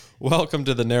Welcome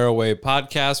to the Narrow Way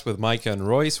podcast with Micah and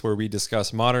Royce, where we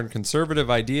discuss modern conservative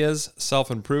ideas,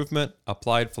 self-improvement,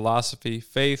 applied philosophy,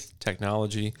 faith,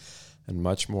 technology, and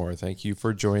much more. Thank you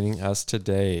for joining us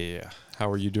today. How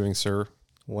are you doing, sir?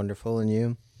 Wonderful, and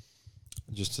you?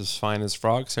 Just as fine as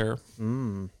frog's hair.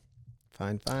 Fine.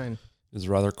 It's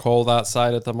rather cold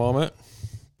outside at the moment.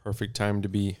 Perfect time to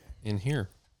be in here.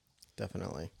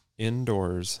 Definitely.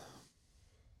 Indoors.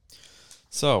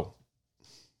 So,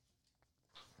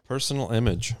 personal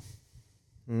image.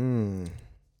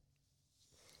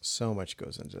 So much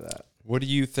goes into that. What do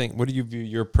you think? What do you view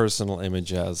your personal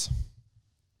image as?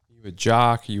 Are you a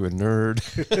jock? Are you a nerd?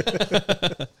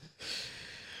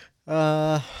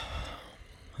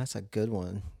 That's a good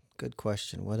one. Good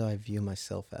question. What do I view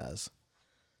myself as?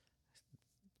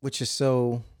 Which is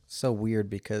so weird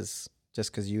because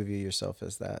just because you view yourself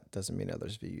as that doesn't mean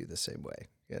others view you the same way,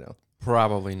 you know?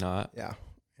 Probably not. Yeah.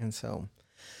 And so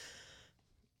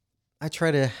I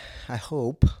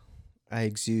hope I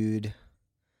exude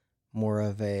more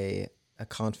of a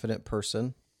confident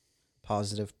person,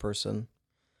 positive person,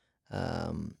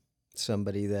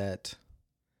 somebody that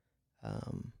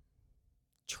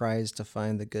tries to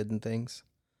find the good in things,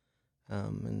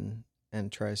 and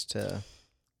tries to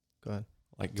go ahead.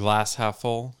 Like glass half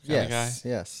full kind of guy?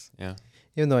 Yes. Yeah.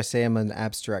 Even though I say I'm an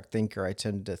abstract thinker, I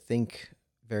tend to think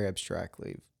very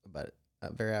abstractly about it,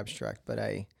 very abstract, but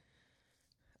I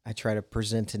try to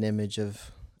present an image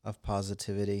of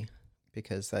positivity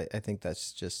because I think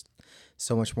that's just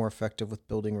so much more effective with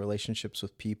building relationships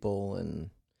with people and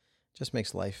just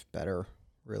makes life better,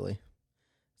 really,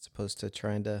 as opposed to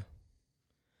trying to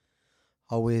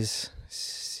always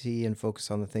see and focus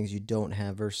on the things you don't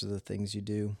have versus the things you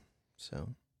do. So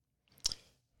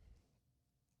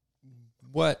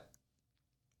What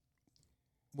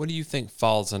do you think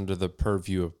falls under the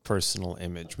purview of personal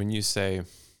image? When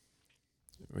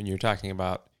you're talking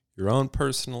about your own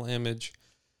personal image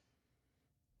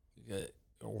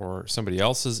or somebody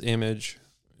else's image,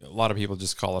 a lot of people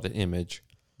just call it an image.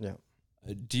 Yeah.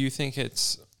 Do you think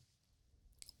it's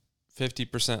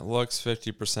 50% looks,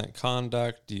 50%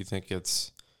 conduct? Do you think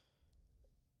it's,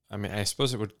 I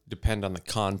suppose it would depend on the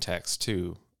context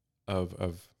too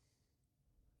of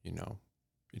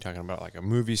you're talking about like a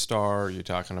movie star, you're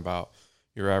talking about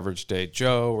your average day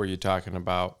Joe, or you're talking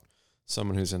about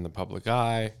someone who's in the public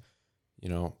eye.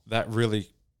 That really,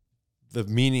 the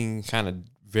meaning kind of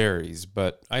varies.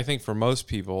 But I think for most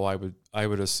people, I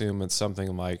would assume it's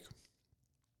something like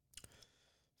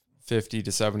 50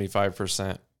 to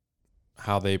 75%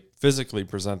 how they physically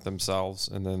present themselves,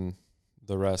 and then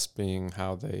the rest being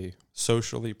how they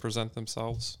socially present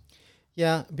themselves.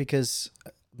 Yeah, because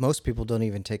most people don't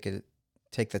even take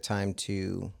the time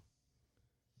to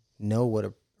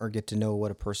know get to know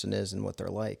what a person is and what they're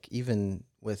like. Even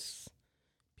with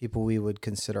people we would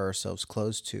consider ourselves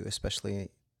close to, especially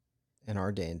in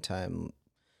our day and time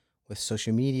with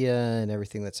social media and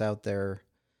everything that's out there,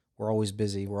 we're always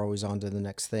busy. We're always on to the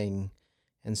next thing.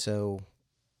 And so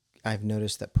I've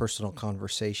noticed that personal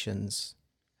conversations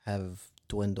have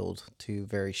dwindled to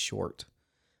very short,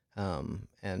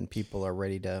 and people are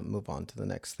ready to move on to the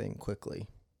next thing quickly.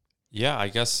 Yeah, I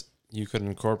guess you could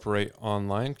incorporate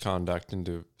online conduct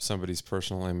into somebody's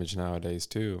personal image nowadays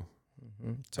too.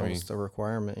 Mm-hmm. It's almost a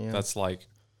requirement. Yeah, that's like,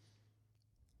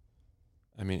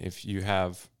 if you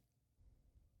have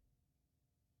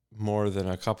more than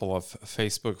a couple of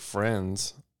Facebook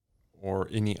friends or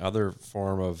any other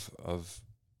form of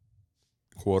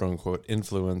quote unquote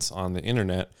influence on the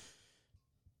internet,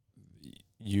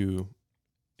 you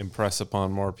impress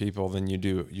upon more people than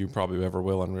you probably ever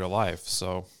will in real life.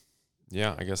 So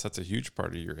yeah, I guess that's a huge part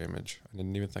of your image. I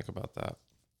didn't even think about that.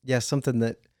 Yeah, something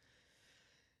that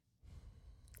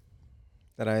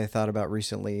I thought about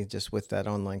recently just with that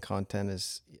online content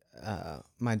is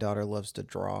my daughter loves to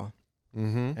draw.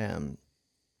 Mm-hmm.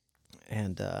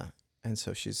 And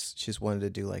so she's wanted to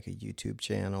do like a YouTube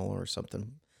channel or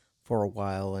something for a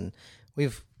while, and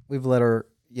we've let her,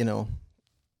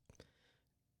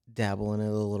 dabble in it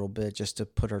a little bit just to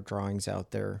put her drawings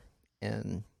out there.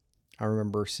 And I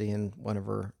remember seeing one of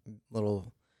her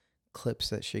little clips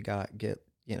that she get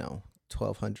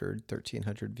 1,200,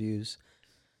 1,300 views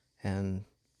and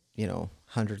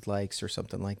 100 likes or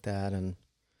something like that, and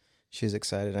she's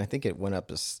excited. And I think it went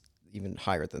up even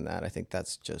higher than that. I think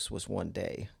that's just was one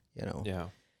day. Yeah.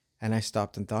 And I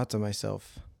stopped and thought to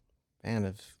myself, man,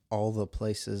 of all the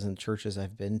places and churches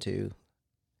I've been to,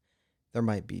 there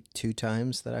might be 2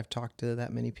 times that I've talked to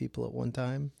that many people at one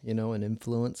time, and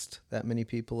influenced that many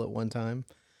people at one time.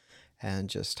 And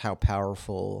just how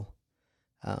powerful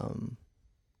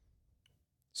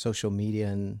social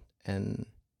media and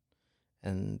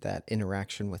and that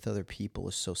interaction with other people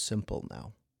is so simple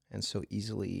now, and it's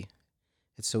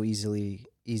so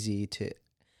easy to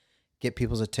get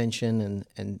people's attention,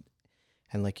 and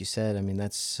like you said, I mean,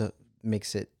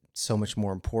 makes it so much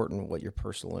more important what your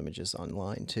personal image is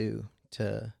online too,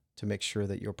 to make sure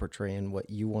that you're portraying what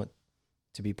you want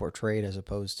to be portrayed as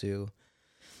opposed to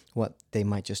what they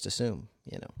might just assume,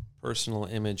 Personal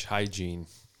image hygiene.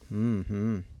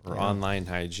 Mm-hmm. Or online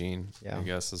hygiene, Yeah. I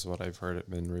guess is what I've heard it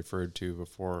been referred to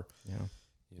before.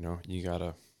 Yeah. You got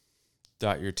to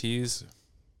dot your T's,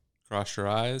 cross your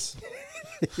I's.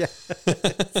 Yeah.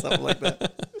 Something like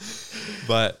that.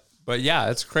 But yeah,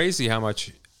 it's crazy how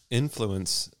much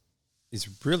influence is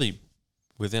really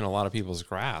within a lot of people's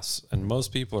grasp. And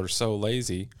most people are so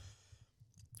lazy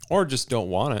or just don't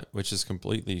want it, which is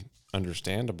completely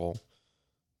understandable.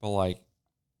 But like,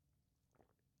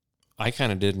 I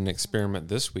kind of did an experiment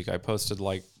this week. I posted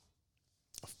like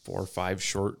 4 or 5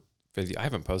 short videos. I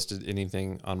haven't posted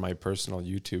anything on my personal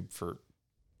YouTube for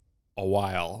a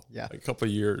while, a couple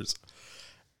of years.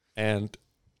 And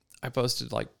I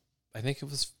posted I think it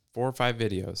was 4 or 5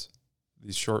 videos,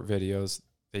 these short videos.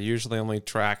 They usually only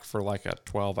track for like a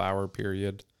 12-hour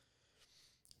period.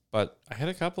 But I had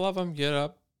a couple of them get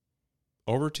up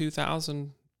over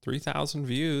 2,000, 3,000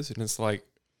 views. And it's like,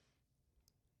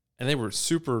 and they were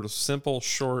super simple,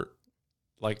 short,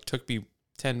 took me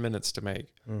 10 minutes to make.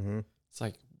 Mm-hmm. It's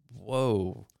like,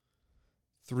 whoa,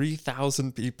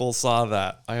 3,000 people saw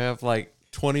that. I have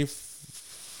 20,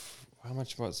 how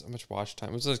much watch time?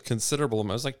 It was a considerable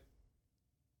amount. It was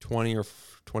 20 or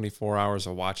 24 hours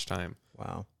of watch time.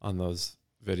 Wow. On those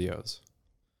videos.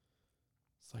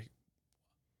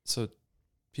 It's so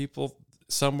people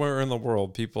somewhere in the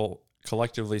world, people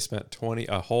collectively spent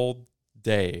a whole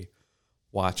day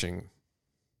watching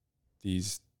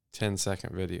these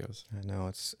 10-second videes. I know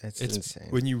it's insane.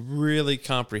 When you really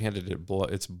comprehended it,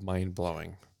 it's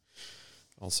mind-blowing.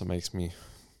 Also makes me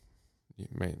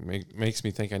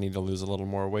think I need to lose a little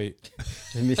more weight.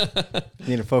 You need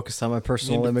to focus on my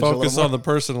personal image. Focus on the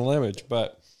personal image,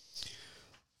 but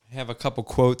I have a couple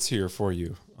quotes here for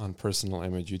you on personal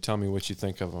image. You tell me what you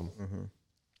think of them. Mm-hmm.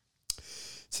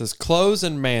 It says, "Clothes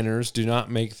and manners do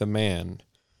not make the man,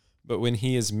 but when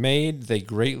he is made, they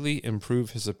greatly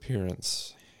improve his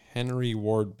appearance." Henry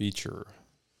Ward Beecher.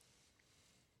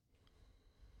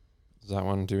 Does that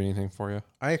one do anything for you?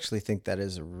 I actually think that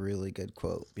is a really good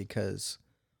quote because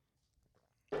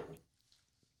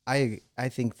I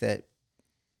think that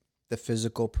the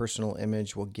physical personal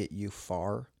image will get you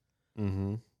far,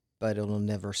 but it'll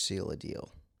never seal a deal.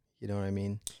 You know what I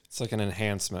mean? It's like an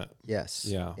enhancement. Yes.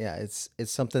 Yeah. Yeah. It's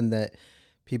something that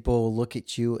people will look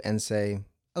at you and say,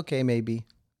 okay, maybe,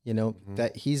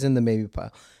 that he's in the maybe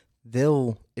pile.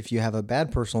 If you have a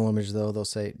bad personal image though, they'll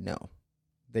say no.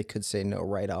 They could say no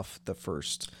right off the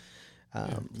first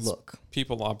look.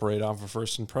 People operate off of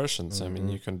first impressions. I mean,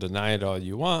 you can deny it all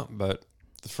you want, but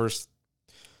the first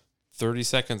 30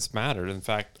 seconds mattered. In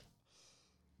fact,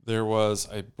 there was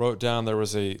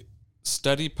a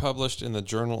study published in the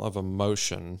Journal of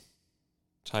Emotion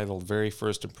titled Very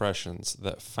First Impressions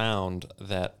that found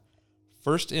that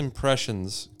first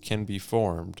impressions can be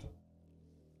formed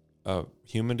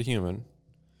human to human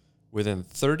within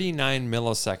 39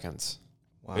 milliseconds.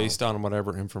 Wow. Based on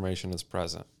whatever information is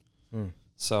present.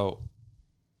 So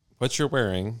what you're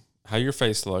wearing, how your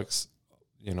face looks,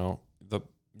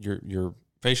 your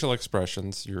facial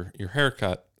expressions, your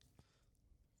haircut,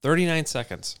 39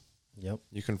 seconds. Yep.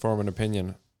 You can form an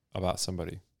opinion about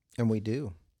somebody. And we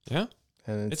do. Yeah.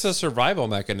 And it's a survival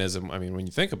mechanism. I mean, when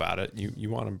you think about it, you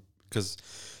want to, because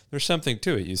there's something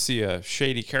to it. You see a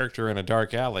shady character in a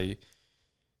dark alley,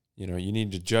 you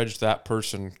need to judge that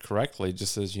person correctly,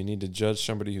 just as you need to judge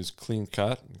somebody who's clean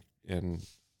cut and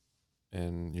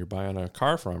you're buying a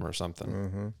car from or something.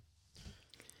 Mm-hmm.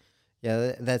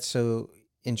 Yeah, that's so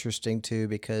interesting too,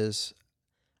 because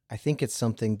I think it's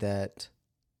something that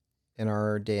in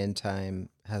our day and time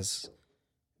has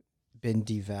been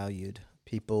devalued.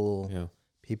 People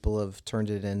have turned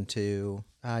it into,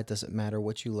 it doesn't matter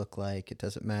what you look like. It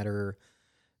doesn't matter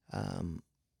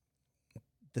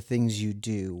the things you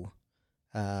do.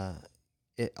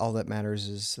 All that matters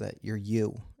is that you're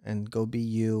you, and go be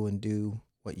you and do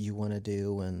what you want to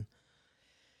do. And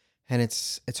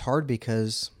it's hard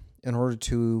because in order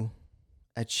to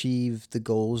achieve the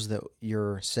goals that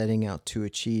you're setting out to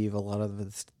achieve, a lot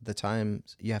of the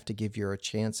times you have to give your a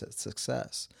chance at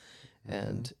success. Mm-hmm.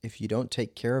 And if you don't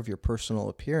take care of your personal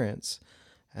appearance,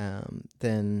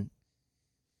 then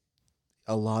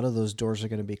a lot of those doors are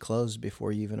going to be closed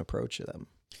before you even approach them.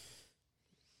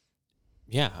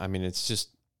 Yeah, I mean, it's just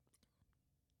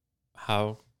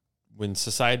how when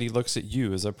society looks at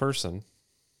you as a person,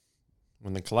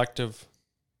 when the collective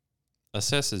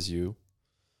assesses you,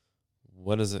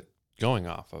 what is it going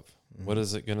off of? Mm-hmm.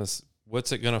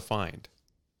 What's it gonna find?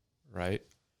 Right?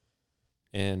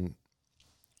 And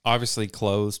obviously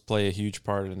clothes play a huge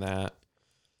part in that.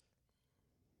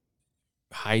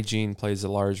 Hygiene plays a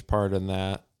large part in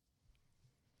that.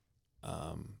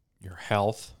 Your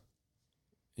health,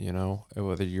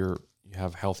 whether you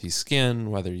have healthy skin,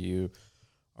 whether you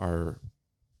are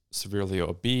severely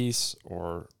obese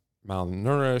or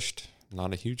malnourished,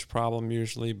 not a huge problem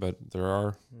usually, but there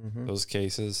are Mm-hmm. those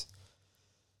cases.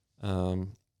 How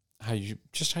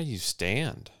you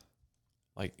stand.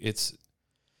 Like, it's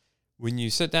when you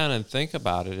sit down and think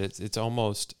about it, it's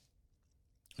almost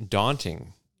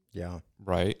daunting, Yeah.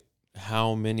 right?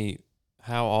 How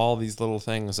all these little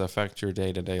things affect your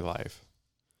day-to-day life.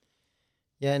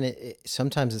 Yeah, and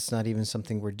sometimes it's not even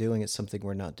something we're doing; it's something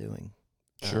we're not doing.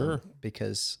 Sure.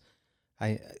 Because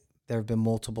there have been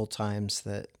multiple times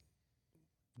that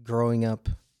growing up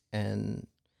and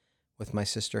with my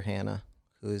sister Hannah,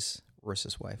 who's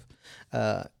Royce's wife,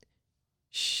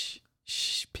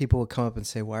 people would come up and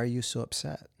say, "Why are you so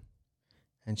upset?"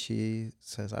 And she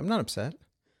says, "I'm not upset,"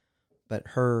 but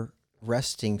her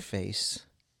resting face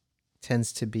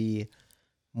tends to be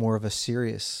more of a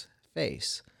serious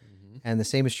face. Mm-hmm. And the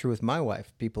same is true with my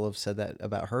wife. People have said that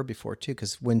about her before too,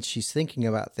 because when she's thinking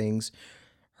about things,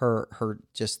 her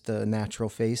just the natural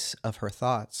face of her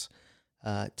thoughts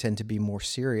tend to be more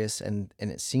serious, and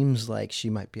it seems like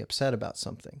she might be upset about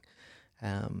something.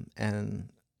 And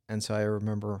so I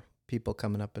remember people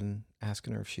coming up and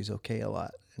asking her if she's okay a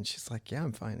lot, and she's like, "Yeah,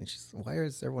 I'm fine." And she's, "Why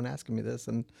is everyone asking me this?"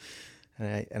 And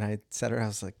I said to her, I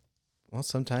was like, "Well,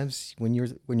 sometimes when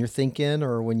you're thinking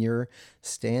or when you're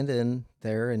standing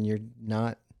there and you're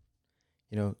not,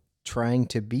 trying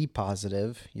to be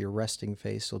positive, your resting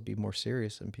face will be more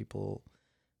serious, and people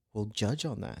will judge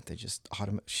on that. They just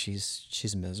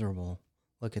she's miserable.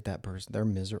 Look at that person; they're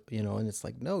miserable, And it's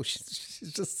like, no,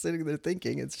 she's just sitting there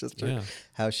thinking. It's just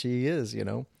how she is,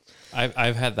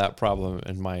 I've had that problem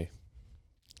in my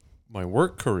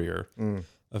work career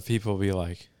of people be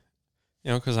like,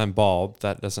 because I'm bald,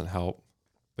 that doesn't help.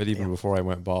 But even before I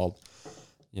went bald,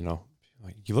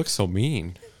 like, you look so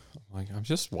mean. I'm like, I'm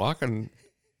just walking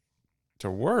to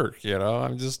work,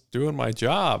 I'm just doing my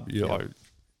job. I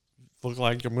look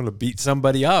like I'm going to beat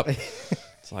somebody up.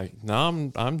 It's like,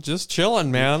 no, I'm just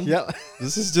chilling, man. Yeah.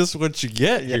 This is just what you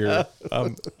get here.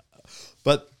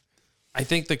 But I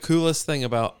think the coolest thing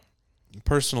about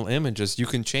personal image is you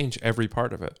can change every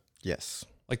part of it. Yes.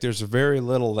 Like, there's very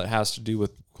little that has to do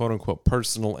with quote unquote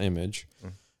personal image,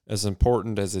 as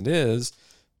important as it is,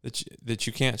 that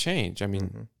you can't change. I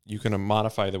mean, you can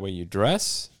modify the way you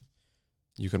dress.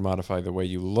 You can modify the way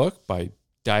you look by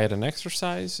diet and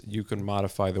exercise. You can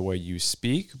modify the way you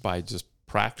speak by just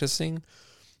practicing.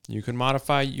 You can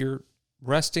modify your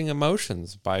resting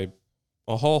emotions by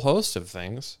a whole host of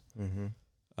things.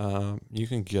 You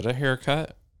can get a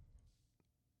haircut.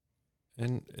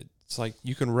 And it's like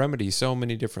you can remedy so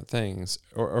many different things,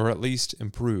 or at least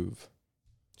improve.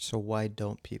 So why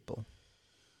don't people?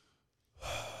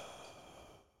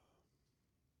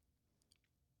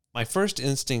 My first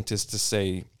instinct is to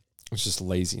say it's just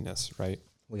laziness, right?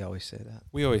 We always say that.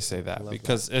 We always say that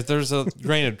because if there's a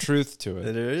grain of truth to it.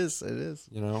 It is.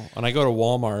 When I go to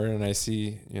Walmart and I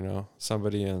see,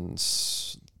 somebody in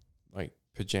like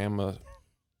pajama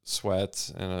sweats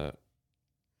and a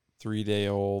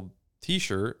 3-day-old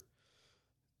t-shirt,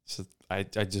 so I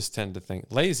just tend to think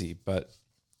lazy, but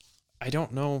I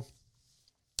don't know.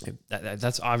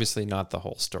 That's obviously not the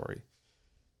whole story.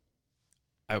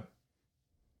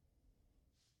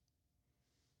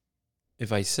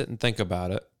 If I sit and think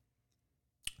about it,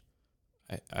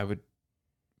 I would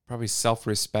probably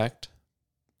self-respect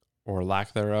or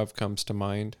lack thereof comes to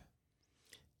mind.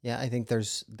 Yeah, I think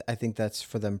that's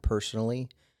for them personally.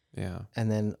 Yeah.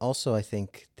 And then also I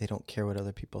think they don't care what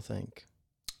other people think.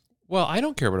 Well, I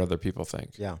don't care what other people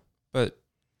think. Yeah. But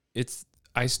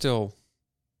I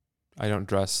don't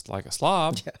dress like a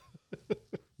slob.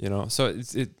 Yeah. So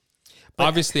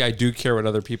obviously I do care what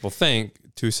other people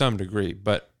think to some degree,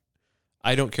 but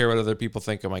I don't care what other people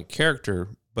think of my character,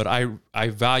 but I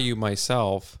value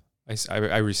myself.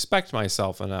 I respect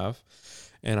myself enough,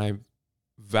 and I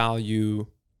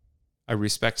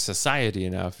respect society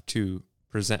enough to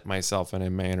present myself in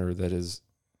a manner that is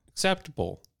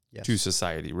acceptable to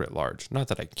society writ large. Not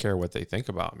that I care what they think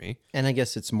about me. And I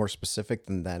guess it's more specific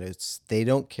than that. They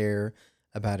don't care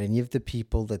about any of the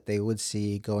people that they would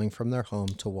see going from their home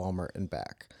to Walmart and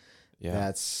back.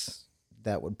 Yeah.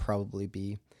 That would probably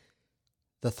be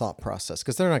the thought process,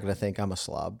 because they're not going to think I'm a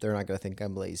slob. They're not going to think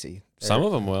I'm lazy. Some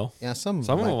of them will. Yeah, some of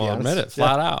them might will be admit honest. it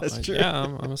flat Yeah, out. that's Like, true.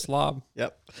 yeah, I'm a slob.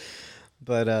 Yep.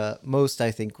 But most,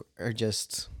 I think, are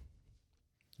just,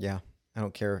 yeah, I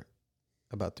don't care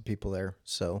about the people there.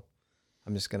 So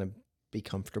I'm just going to be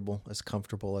comfortable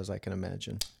as I can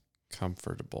imagine.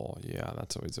 Comfortable. Yeah,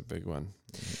 that's always a big one.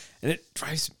 And it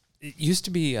used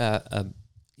to be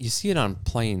you see it on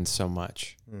planes so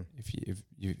much.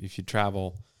 If you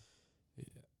travel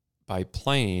by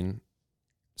plane,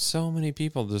 so many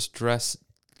people just dress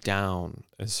down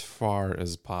as far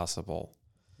as possible.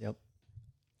 Yep.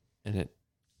 And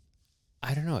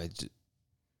I don't know,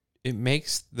 it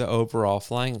makes the overall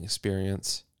flying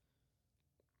experience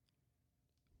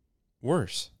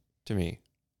worse to me.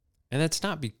 And it's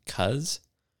not because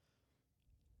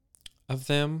of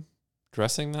them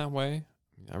dressing that way.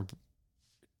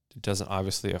 It doesn't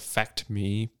obviously affect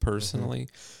me personally,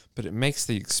 but it makes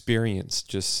the experience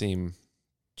just seem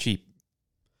cheap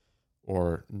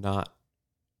or not.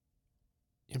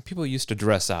 People used to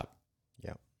dress up.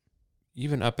 Yeah.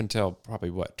 Even up until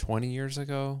probably 20 years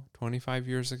ago, 25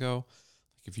 years ago.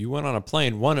 Like if you went on a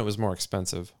plane, one, it was more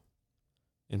expensive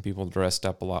and people dressed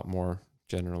up a lot more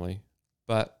generally,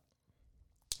 but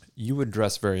you would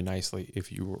dress very nicely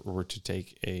if you were to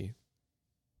take a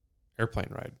airplane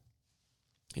ride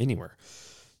anywhere,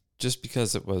 just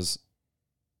because it was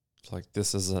like,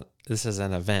 this is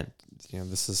an event.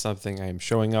 This is something I am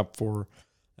showing up for.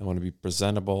 I want to be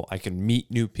presentable. I can meet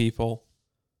new people.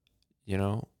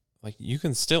 Like you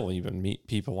can still even meet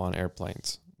people on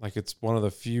airplanes. Like it's one of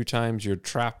the few times you're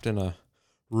trapped in a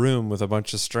room with a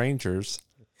bunch of strangers.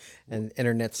 And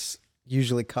internet's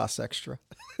usually costs extra.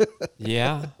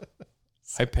 Yeah.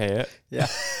 I pay it. Yeah.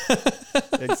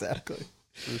 Exactly.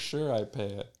 For sure I pay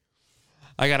it.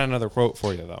 I got another quote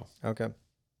for you though. Okay.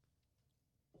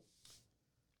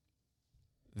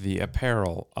 The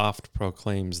apparel oft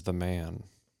proclaims the man.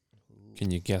 Can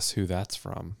you guess who that's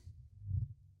from?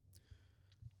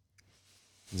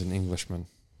 He's an Englishman.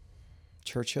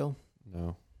 Churchill?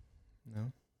 No.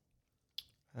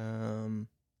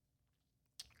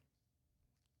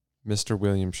 Mr.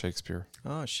 William Shakespeare.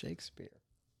 Oh, Shakespeare.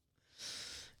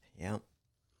 Yeah.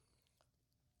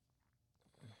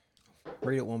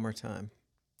 Read it one more time.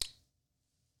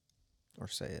 Or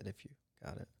say it if you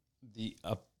got it.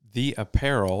 The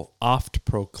apparel oft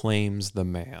proclaims the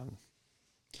man.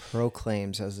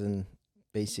 Proclaims, as in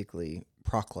basically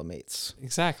proclamates.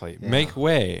 Exactly. Yeah. Make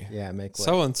way. Yeah, make way.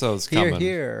 So-and-so's coming.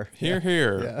 Here. Here.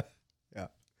 Yeah. Yeah.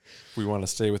 If we want to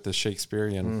stay with the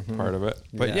Shakespearean part of it.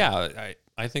 But yeah,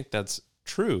 I think that's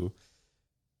true.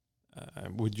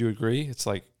 Would you agree? It's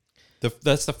like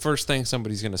that's the first thing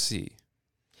somebody's going to see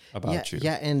about you.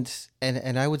 Yeah,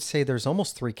 and I would say there's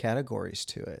almost 3 categories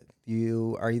to it.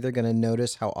 You are either going to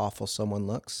notice how awful someone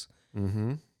looks.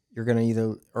 Mm-hmm. You're going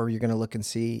to look and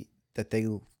see that they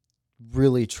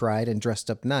really tried and dressed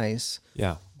up nice.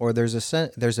 Yeah. Or there's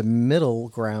a middle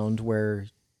ground where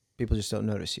people just don't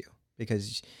notice you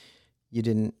because you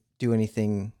didn't do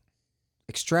anything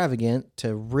extravagant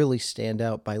to really stand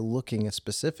out by looking a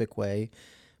specific way,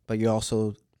 but you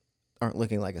also aren't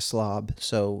looking like a slob,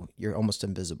 so you're almost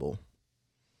invisible.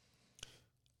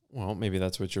 Well, maybe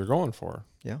that's what you're going for.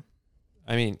 Yeah.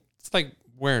 I mean, it's like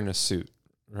wearing a suit,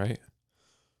 right?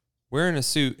 Wearing a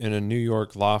suit in a New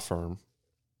York law firm,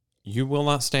 you will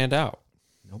not stand out.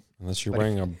 Nope. Unless you're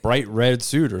wearing a bright red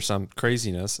suit or some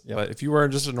craziness. Yep. But if you wear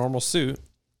just a normal suit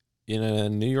in a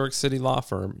New York City law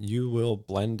firm, you will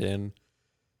blend in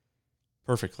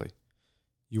perfectly.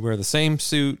 You wear the same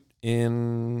suit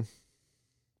in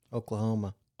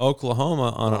Oklahoma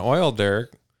on an oil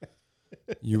derrick,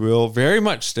 you will very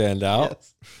much stand out.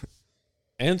 Yes.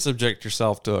 And subject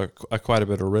yourself to quite a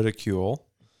bit of ridicule.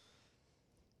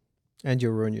 And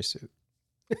you'll ruin your suit.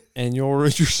 And you'll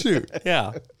ruin your suit.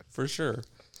 Yeah, for sure.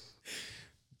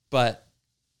 But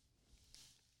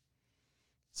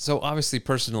so obviously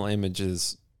personal image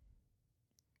is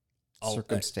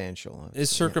circumstantial.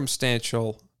 It's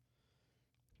circumstantial,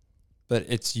 but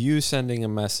it's you sending a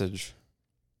message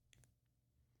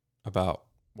about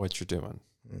what you're doing.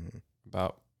 Mm-hmm.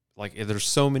 About, like, there's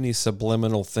so many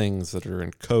subliminal things that are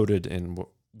encoded in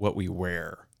what we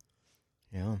wear.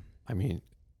 Yeah. I mean,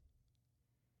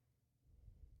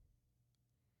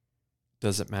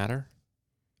 does it matter?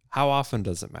 How often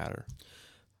does it matter?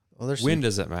 Well, when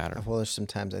does it matter? Well, there's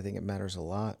sometimes I think it matters a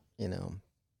lot.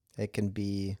 It can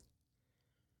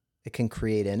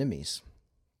create enemies.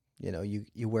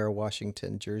 You wear a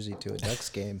Washington jersey to a Ducks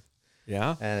game.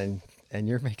 Yeah. And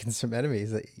you're making some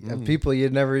enemies of people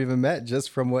you'd never even met just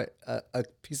from what a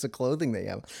piece of clothing they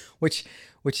have, which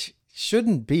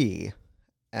shouldn't be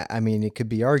I mean, it could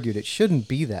be argued it shouldn't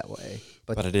be that way,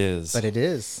 But it is. But it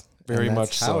is. Very And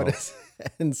much that's how so. it is.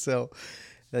 And so,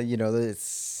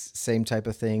 it's same type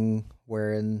of thing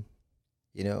wherein,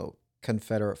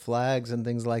 Confederate flags and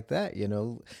things like that,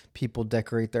 people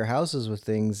decorate their houses with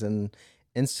things and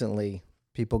instantly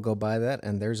people go by that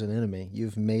and there's an enemy.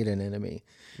 You've made an enemy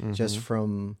just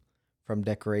from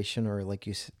decoration or like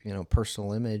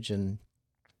personal image. And,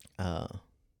 I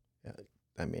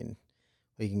mean,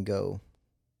 we can go.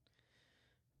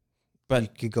 But you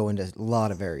could go into a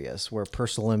lot of areas where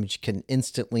personal image can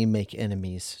instantly make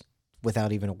enemies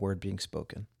without even a word being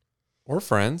spoken. Or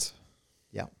friends.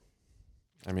 Yeah.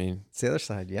 I mean, it's the other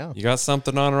side. Yeah. You got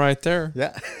something on right there.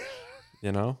 Yeah.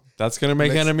 That's going to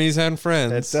make enemies and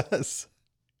friends. It does.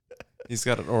 He's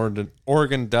got an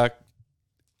Oregon Duck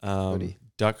hoodie.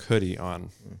 Duck hoodie on.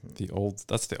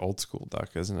 That's the old school Duck,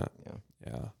 isn't it? Yeah.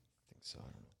 Yeah. I think so.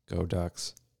 Go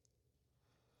Ducks.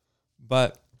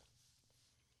 But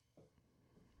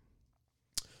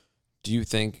do you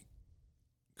think,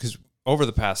 because over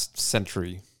the past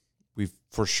century, we've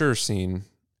for sure seen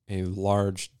a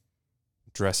large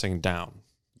dressing down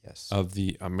of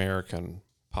the American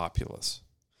populace.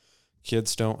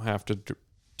 Kids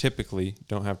typically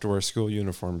don't have to wear school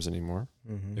uniforms anymore,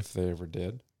 if they ever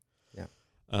did. Yeah.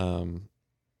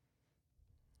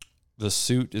 The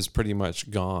suit is pretty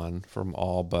much gone from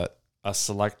all but a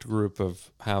select group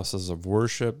of houses of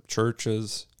worship,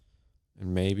 churches,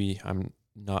 and maybe I'm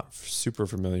not super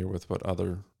familiar with what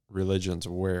other religions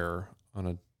wear on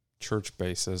a church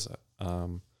basis.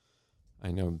 I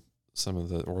know some of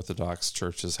the Orthodox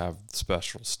churches have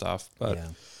special stuff, but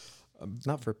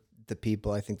not for the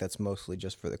people. I think that's mostly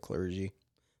just for the clergy,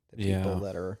 the people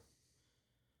that are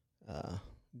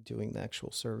doing the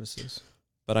actual services.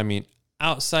 But I mean,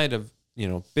 outside of,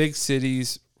 big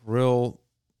cities, real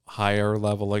higher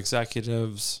level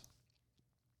executives,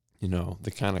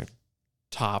 the kind of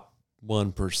top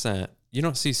 1%, you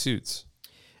don't see suits.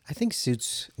 I think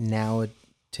suits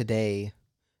today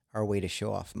are a way to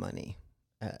show off money.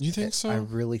 You think so? I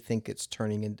really think it's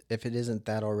turning into, if it isn't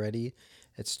that already,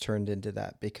 it's turned into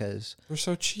that because they're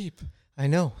so cheap. I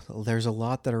know there's a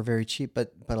lot that are very cheap,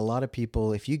 but a lot of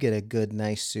people, if you get a good,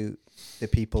 nice suit, the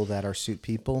people that are suit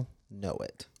people know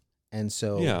it. And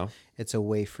so it's a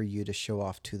way for you to show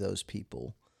off to those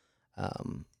people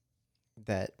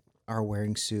that are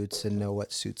wearing suits and know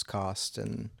what suits cost.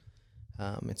 And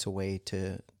it's a way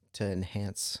to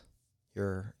enhance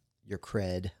your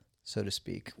cred, so to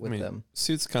speak, with them.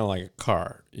 Suit's kind of like a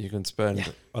car. You can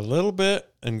spend a little bit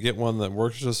and get one that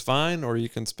works just fine, or you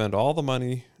can spend all the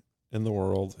money in the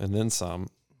world and then some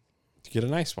to get a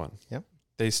nice one. Yep.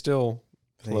 They still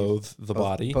clothe the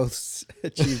body. Both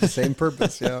achieve the same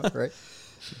purpose, right?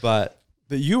 But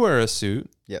you wear a suit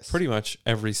pretty much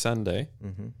every Sunday.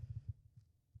 Mm-hmm.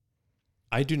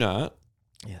 I do not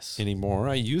anymore.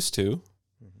 I used to.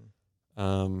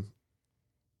 Mm-hmm.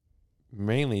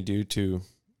 Mainly due to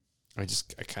I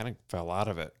kind of fell out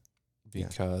of it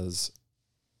because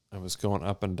I was going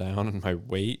up and down in my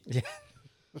weight. Yeah.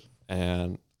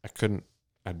 And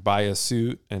I'd buy a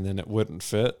suit and then it wouldn't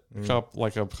fit a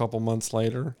couple months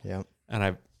later. Yeah. And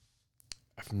I've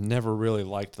never really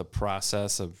liked the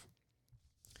process of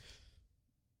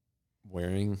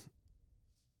wearing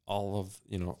all of,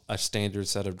 a standard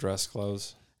set of dress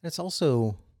clothes. It's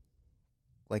also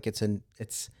like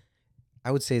I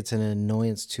would say it's an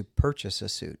annoyance to purchase a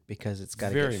suit because it's got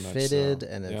to get fitted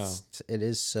and it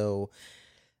is so.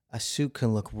 A suit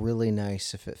can look really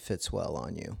nice if it fits well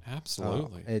on you.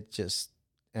 Absolutely.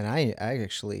 I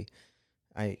actually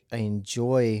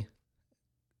enjoy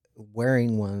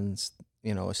wearing ones,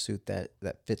 a suit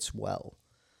that fits well.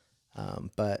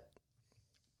 But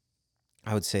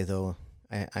I would say though,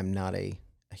 I'm not a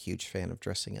huge fan of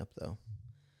dressing up though.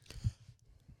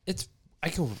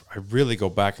 I really go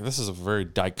back. This is a very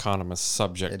dichotomous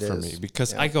subject for me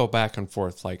because I go back and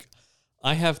forth. Like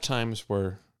I have times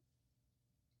where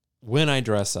when I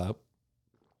dress up,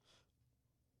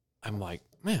 I'm like,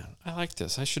 man, I like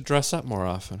this. I should dress up more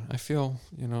often. I feel,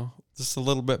 just a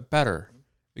little bit better.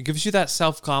 It gives you that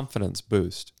self-confidence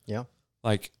boost. Yeah.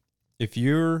 Like if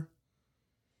you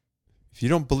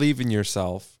don't believe in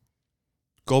yourself,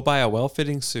 go buy a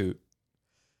well-fitting suit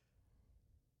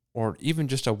or even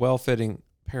just a well-fitting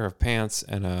pair of pants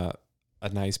and a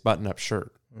nice button-up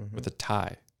shirt with a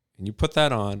tie. And you put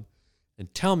that on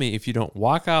and tell me if you don't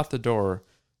walk out the door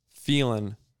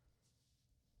feeling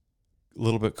a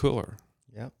little bit cooler.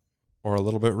 Yeah. Or a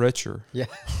little bit richer. Yeah.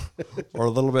 Or a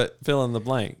little bit fill in the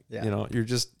blank. Yeah.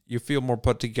 You feel more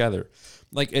put together.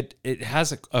 Like it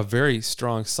has a very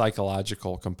strong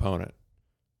psychological component.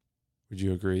 Would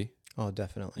you agree? Oh,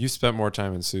 definitely. You spent more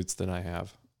time in suits than I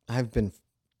have. I've been,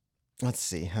 let's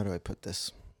see, how do I put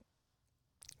this?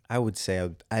 I would say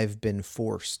I've been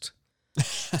forced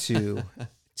to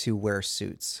to wear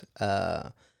suits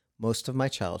most of my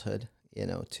childhood,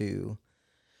 to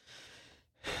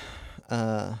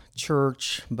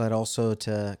church, but also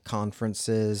to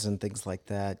conferences and things like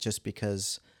that, just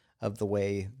because of the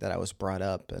way that I was brought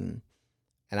up, and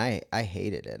I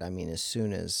hated it. I mean, as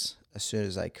soon as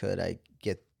I could, I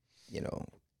get,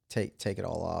 take it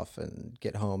all off and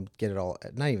get home, get it all.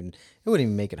 Not even it wouldn't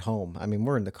even make it home. I mean,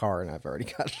 we're in the car and I've already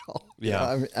got it all.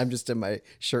 Yeah. I'm just in my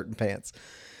shirt and pants,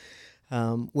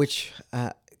 which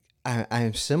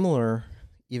I'm similar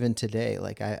even today.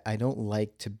 Like I don't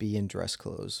like to be in dress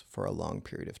clothes for a long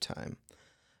period of time.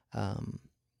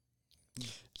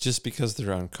 Just because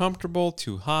they're uncomfortable,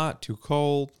 too hot, too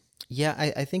cold. Yeah,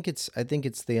 I think it's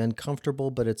the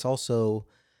uncomfortable, but it's also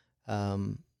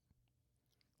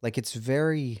like it's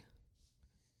very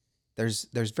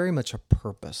there's very much a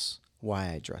purpose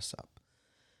why I dress up.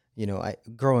 I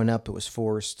growing up it was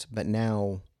forced, but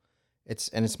now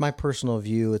it's my personal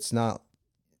view. It's not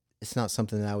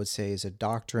something that I would say is a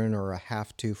doctrine or a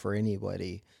have to for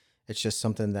anybody. It's just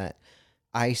something that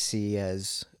I see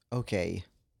as okay.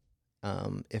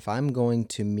 If I'm going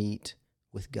to meet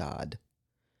with God,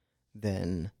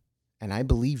 then, and I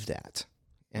believe that,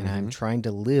 and I'm trying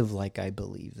to live like I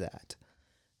believe that,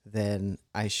 then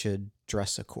I should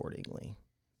dress accordingly.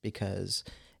 Because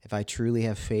if I truly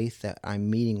have faith that I'm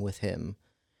meeting with Him,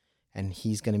 and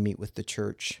He's going to meet with the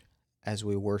church as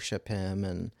we worship Him,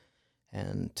 and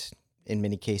in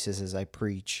many cases as I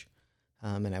preach,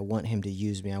 and I want Him to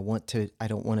use me. I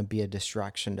don't want to be a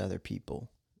distraction to other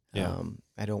people. Yeah.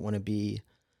 I don't want to be.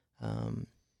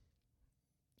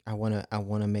 I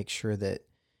want to make sure that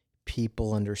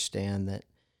people understand that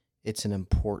it's an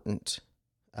important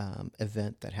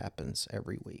event that happens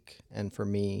every week, and for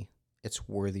me, it's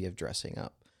worthy of dressing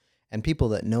up. And people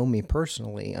that know me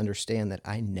personally understand that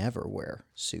I never wear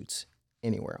suits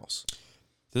anywhere else.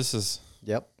 This is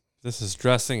Yep.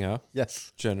 dressing up.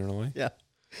 Yes. Generally. Yeah.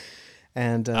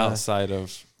 And outside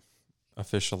of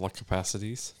official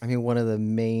capacities. I mean, one of the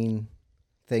main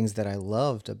things that I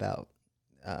loved about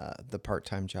the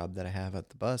part-time job that I have at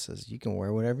the bus is you can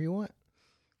wear whatever you want.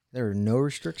 There are no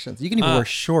restrictions. You can even wear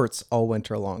shorts all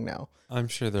winter long now. I'm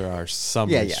sure there are some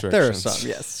restrictions. restrictions.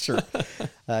 Yeah, there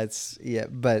are some. Yes, sure.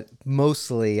 But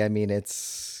mostly, I mean,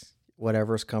 it's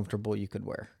whatever's comfortable you could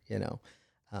wear,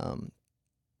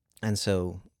 and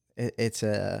so it's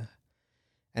a.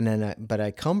 And then, but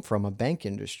I come from a bank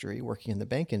industry, working in the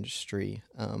bank industry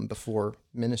before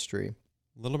ministry.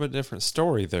 A little bit different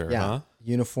story there, Yeah. huh?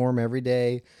 Uniform every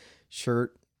day,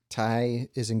 shirt, tie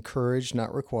is encouraged,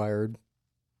 not required.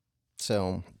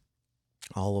 So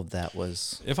all of that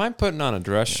was. If I'm putting on a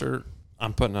dress shirt,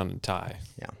 I'm putting on a tie.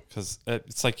 Yeah. Because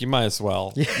it's like you might as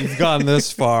well. You've gone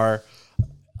this far.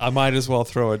 I might as well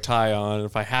throw a tie on.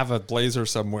 If I have a blazer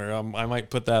somewhere, I might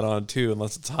put that on too,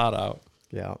 unless it's hot out.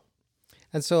 Yeah.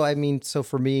 And so, I mean, so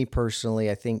for me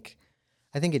personally, I think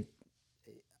I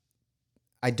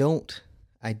don't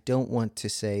want to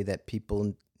say that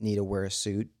people need to wear a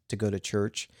suit to go to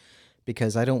church,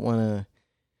 because I don't want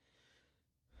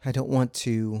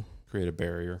to Create a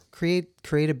barrier.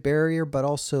 Create a barrier, but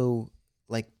also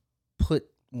like put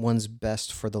one's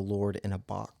best for the Lord in a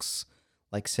box,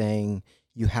 like saying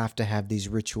you have to have these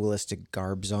ritualistic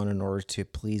garbs on in order to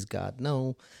please God.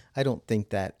 No, I don't think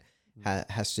that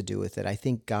has to do with it. I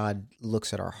think God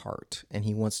looks at our heart, and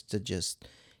He wants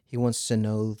to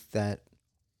know that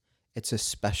it's a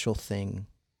special thing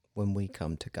when we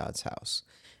come to God's house.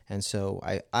 And so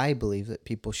I believe that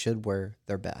people should wear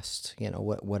their best,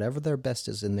 whatever their best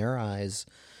is in their eyes,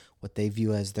 what they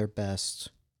view as their best,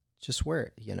 just wear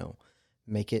it,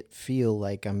 make it feel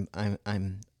like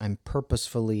I'm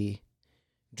purposefully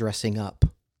dressing up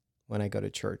when I go to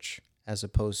church, as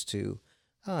opposed to,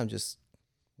 I'm just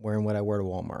wearing what I wear to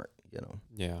Walmart,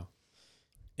 Yeah.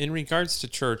 In regards to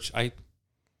church, I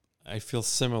feel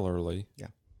similarly.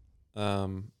 Yeah.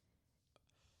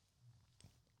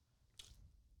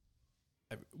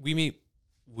 We meet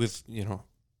with,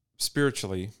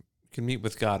 spiritually, can meet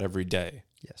with God every day.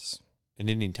 Yes. At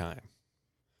any time.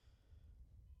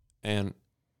 And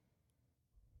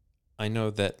I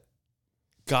know that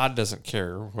God doesn't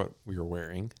care what we are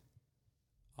wearing,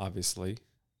 obviously.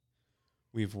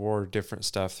 We've wore different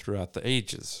stuff throughout the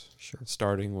ages. Sure.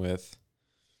 Starting with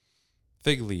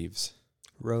fig leaves.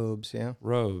 Robes, yeah.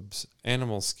 Robes,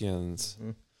 animal skins.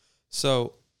 Mm-hmm.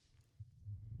 So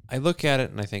I look at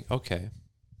it and I think, okay,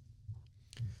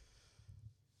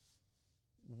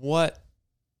 what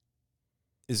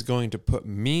is going to put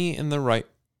me in the right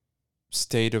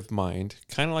state of mind,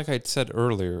 kind of like I said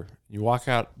earlier. You walk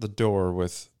out the door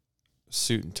with a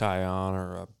suit and tie on,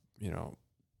 or a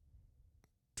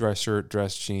dress shirt,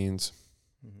 dress jeans,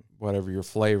 whatever your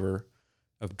flavor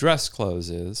of dress clothes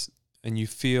is, and you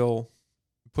feel,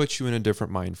 puts you in a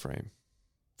different mind frame.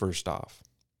 First off.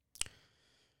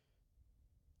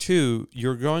 2,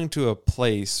 you're going to a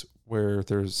place where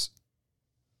there's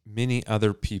many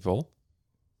other people,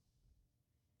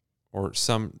 or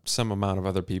some amount of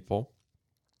other people,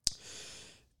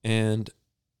 and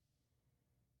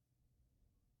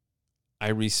I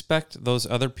respect those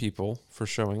other people for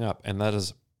showing up, and that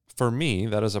is, for me,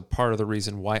 that is a part of the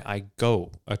reason why I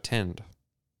go attend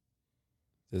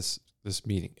this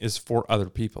meeting, is for other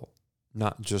people,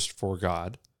 not just for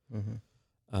God.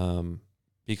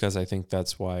 Because I think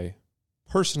that's why,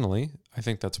 personally, I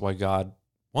think that's why God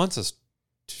wants us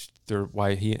to,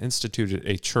 why he instituted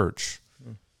a church,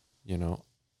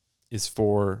 is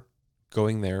for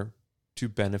going there to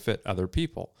benefit other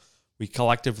people. We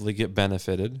collectively get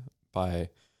benefited by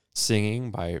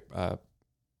singing, by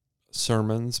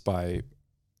sermons, by,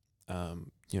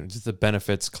 just the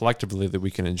benefits collectively that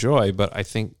we can enjoy. But I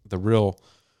think the real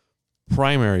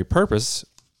primary purpose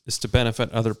is to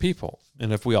benefit other people.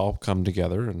 And if we all come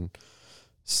together and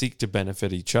seek to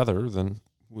benefit each other, then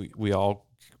we all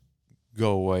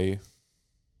go away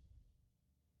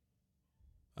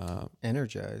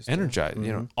energized.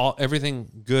 Yeah.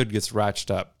 Everything good gets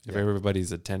ratcheted up if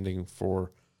everybody's attending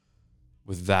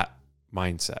with that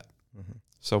mindset.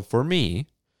 So for me,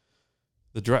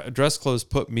 the dress clothes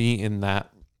put me in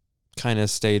that kind of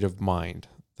state of mind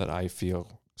that I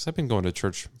feel, because I've been going to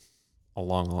church a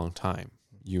long, long time.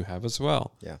 You have as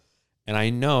well. Yeah. And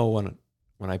I know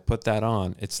when I put that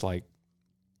on, it's like,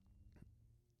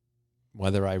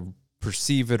 whether I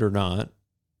perceive it or not,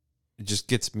 it just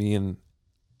gets me in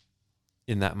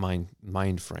that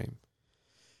mind frame.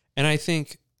 And I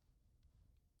think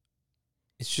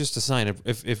it's just a sign of,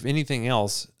 if anything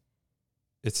else,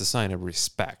 it's a sign of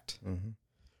respect.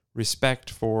 Respect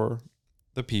for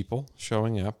the people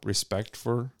showing up, respect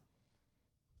for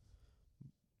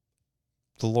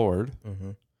the Lord,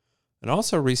 and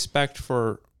also respect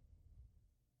for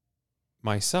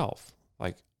myself.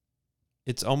 Like,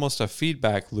 it's almost a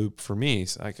feedback loop for me.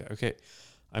 It's like, okay,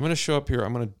 I'm going to show up here.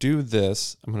 I'm going to do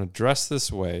this. I'm going to dress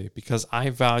this way because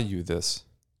I value this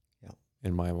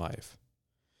in my life.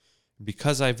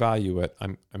 Because I value it,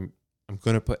 I'm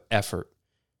going to put effort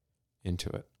into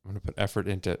it. I'm going to put effort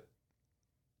into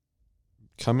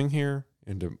coming here,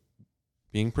 into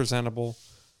being presentable,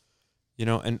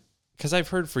 and because I've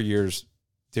heard for years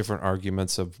different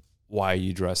arguments of why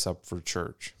you dress up for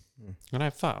church. And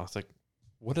I was like,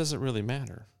 what does it really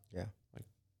matter? Yeah. Like,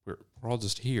 we're all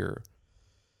just here.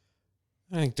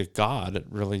 I think to God, it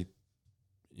really,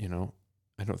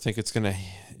 I don't think it's going to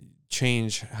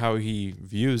change how he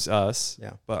views us.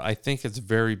 Yeah. But I think it's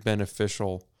very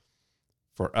beneficial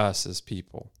for us as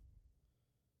people.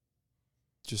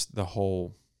 Just the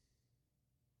whole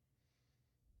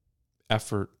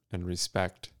effort and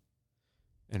respect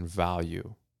and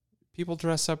value. People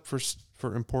dress up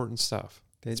for important stuff.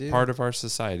 It's part of our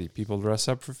society. People dress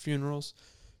up for funerals.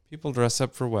 People dress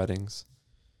up for weddings.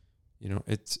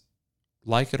 It's,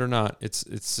 like it or not, it's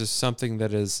just something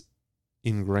that is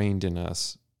ingrained in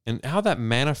us. And how that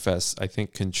manifests, I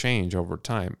think, can change over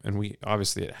time. And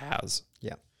obviously it has.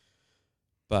 Yeah.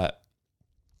 But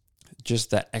just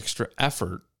that extra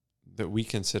effort that we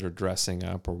consider dressing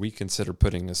up, or we consider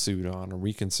putting a suit on, or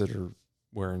we consider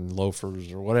wearing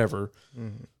loafers, or whatever,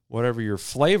 whatever your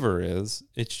flavor is,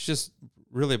 it's just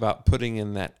really about putting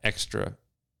in that extra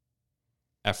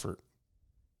effort.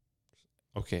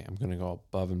 Okay, I'm going to go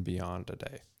above and beyond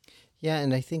today. Yeah,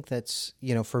 and I think that's,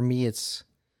 for me,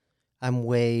 I'm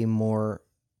way more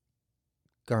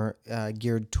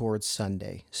geared towards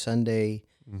Sunday. Sunday,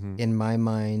 in my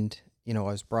mind, I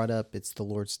was brought up, it's the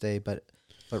Lord's Day, but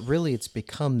really it's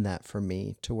become that for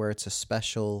me, to where it's a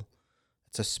special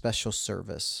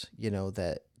service,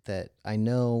 that I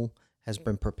know has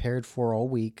been prepared for all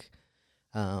week.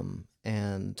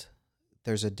 And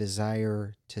there's a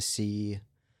desire to see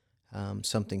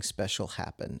something special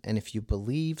happen. And if you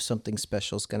believe something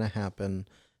special is going to happen,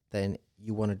 then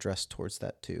you want to dress towards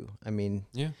that too. I mean,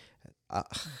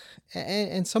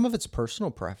 and some of it's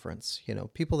personal preference.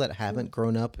 People that haven't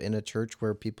grown up in a church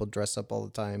where people dress up all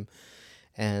the time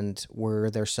and wear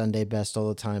their Sunday best all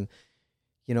the time.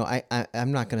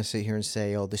 I'm not going to sit here and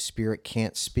say, oh, the Spirit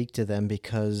can't speak to them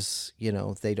because,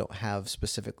 they don't have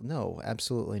specific. No,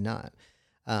 absolutely not.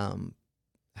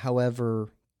 However,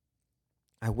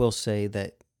 I will say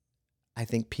that I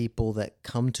think people that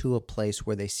come to a place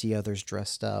where they see others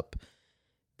dressed up,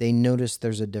 they notice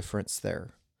there's a difference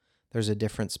there. There's a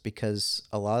difference because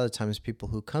a lot of the times people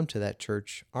who come to that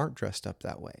church aren't dressed up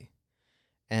that way.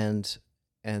 And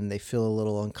they feel a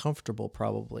little uncomfortable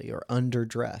probably or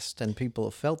underdressed, and people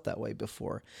have felt that way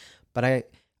before. But I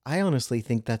honestly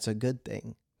think that's a good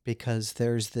thing, because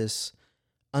there's this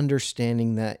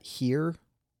understanding that here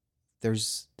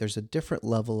there's a different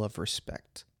level of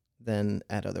respect than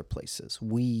at other places.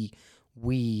 We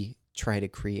try to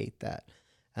create that.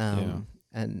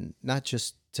 And not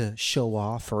just to show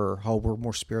off or how we're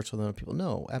more spiritual than other people.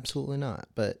 No, absolutely not.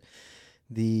 But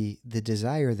the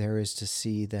desire there is to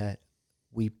see that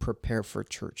we prepare for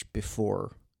church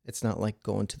before. It's not like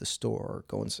going to the store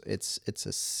or it's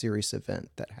a serious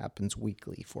event that happens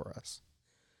weekly for us.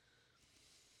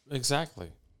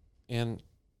 Exactly. And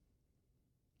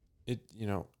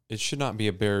it should not be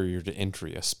a barrier to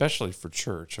entry, especially for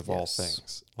church of all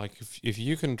things. Like if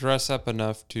you can dress up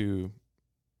enough to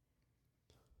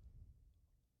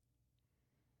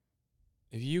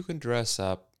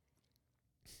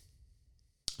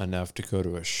go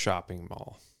to a shopping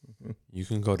mall, you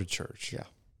can go to church. Yeah.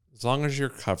 As long as you're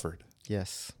covered.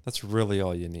 Yes. That's really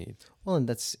all you need. Well, and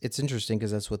it's interesting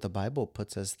because that's what the Bible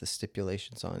puts as the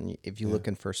stipulations on. If you look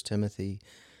in 1 Timothy,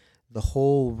 the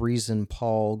whole reason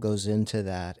Paul goes into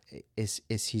that is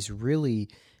he's really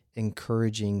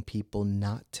encouraging people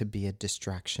not to be a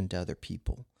distraction to other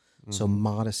people. Mm-hmm. So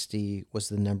modesty was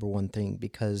the number one thing,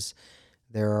 because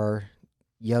there are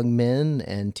young men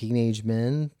and teenage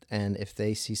men, and if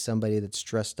they see somebody that's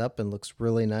dressed up and looks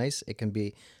really nice, it can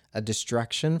be a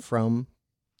distraction from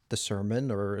the sermon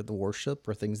or the worship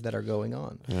or things that are going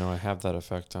on. I have that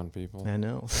effect on people. I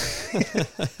know.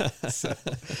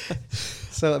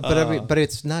 But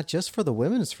it's not just for the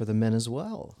women, it's for the men as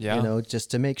well. Yeah.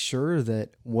 Just to make sure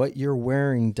that what you're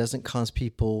wearing doesn't cause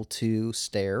people to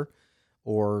stare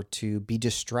or to be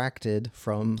distracted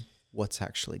from what's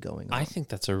actually going on. I think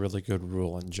that's a really good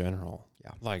rule in general.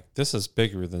 Yeah. Like, this is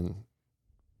bigger than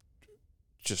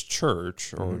just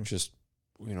church or just,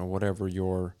 whatever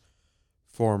your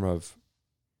form of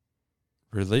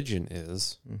religion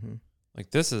is. Mm-hmm.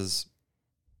 Like, this is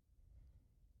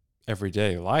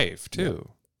everyday life too. Yep.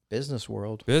 Business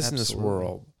world.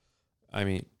 World. I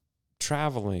mean,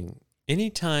 traveling.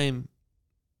 Anytime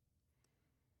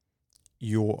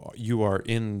you are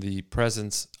in the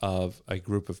presence of a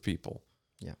group of people.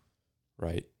 Yeah.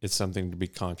 Right? It's something to be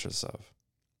conscious of.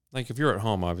 Like, if you're at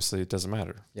home, obviously it doesn't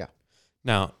matter. Yeah.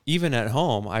 Now, even at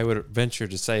home, I would venture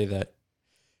to say that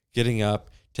getting up,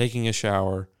 taking a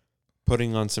shower,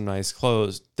 putting on some nice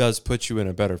clothes does put you in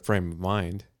a better frame of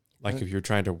mind. Like if you're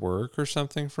trying to work or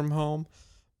something from home.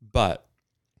 But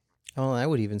I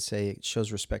would even say it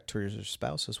shows respect to your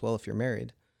spouse as well if you're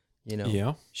married.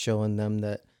 Yeah. Showing them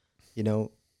that, you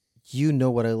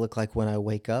know what I look like when I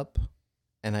wake up,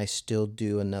 and I still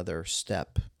do another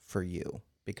step for you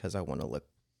because I want to look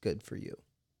good for you.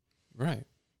 Right.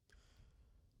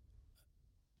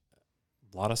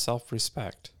 A lot of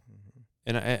self-respect.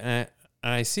 Mm-hmm. And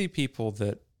I see people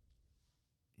that,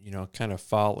 kind of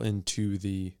fall into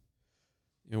the,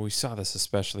 we saw this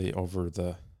especially over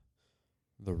the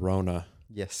Rona.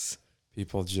 Yes.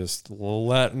 People just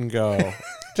letting go,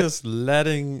 just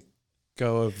letting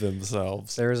go of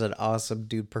themselves. There's an awesome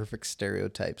Dude Perfect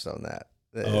stereotypes on that.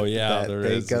 Oh yeah,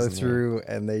 they go through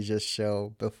and they just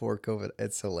show before COVID.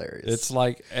 It's hilarious. It's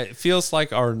like, it feels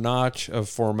like our notch of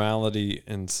formality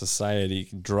in society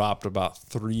dropped about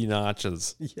 3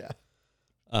 notches.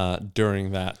 Yeah.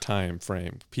 During that time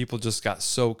frame, people just got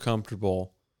so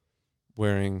comfortable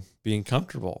being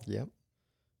comfortable. Yep.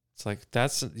 It's like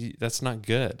that's not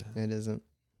good. It isn't.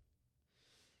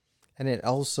 And it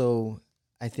also,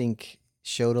 I think,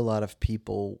 showed a lot of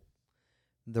people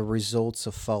the results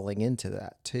of falling into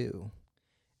that too.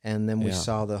 And then we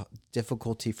saw the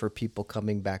difficulty for people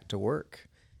coming back to work.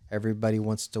 Everybody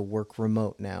wants to work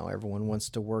remote now. Everyone wants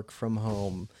to work from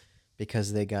home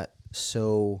because they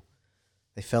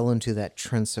fell into that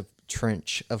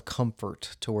trench of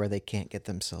comfort to where they can't get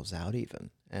themselves out even.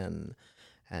 And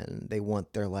they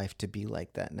want their life to be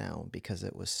like that now because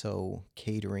it was so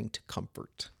catering to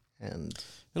comfort. And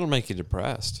it'll make you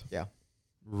depressed. Yeah.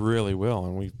 Really will.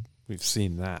 And we've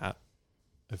seen that,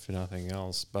 if nothing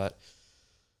else. But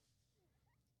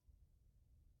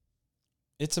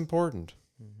it's important,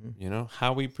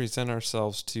 how we present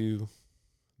ourselves to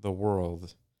the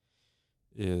world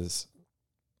is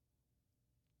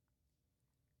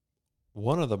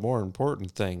one of the more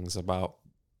important things about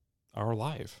our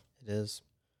life. It is.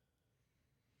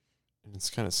 And it's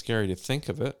kind of scary to think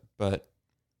of it, but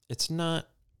it's not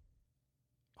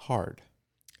hard.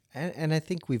 And I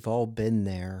think we've all been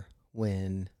there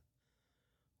when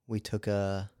we took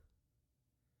whether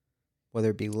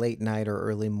it be late night or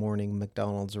early morning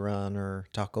McDonald's run or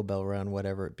Taco Bell run,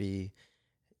 whatever it be.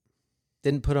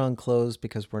 Didn't put on clothes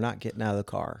because we're not getting out of the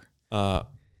car.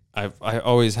 I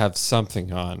always have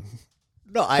something on.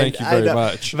 No, Thank you very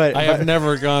much. But I have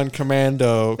never gone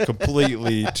commando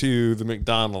completely to the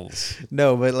McDonald's.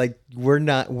 No, but like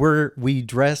we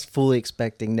dress fully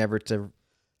expecting never to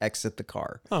exit the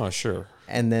car. Oh, sure.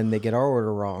 And then they get our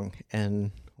order wrong,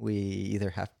 and we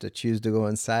either have to choose to go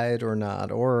inside or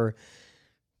not, or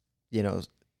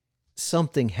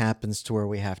something happens to where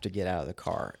we have to get out of the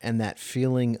car, and that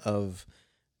feeling of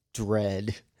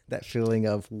dread, that feeling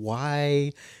of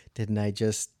why didn't I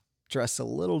just dress a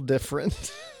little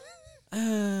different?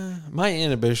 My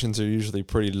inhibitions are usually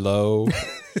pretty low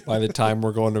by the time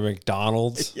we're going to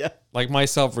McDonald's. Yeah. Like my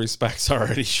self-respect's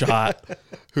already shot.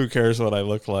 Who cares what I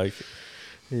look like?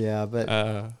 Yeah,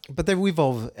 but then we've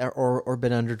all or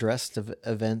been underdressed of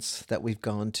events that we've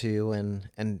gone to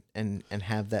and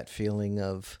have that feeling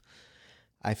of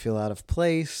I feel out of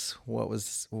place.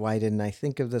 Why didn't I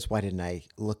think of this? Why didn't I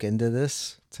look into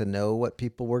this to know what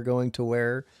people were going to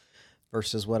wear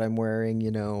versus what I'm wearing,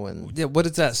 and yeah, what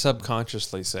does that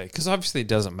subconsciously say? Because obviously it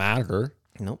doesn't matter.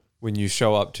 Nope. When you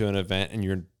show up to an event and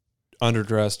you're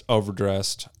underdressed,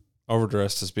 overdressed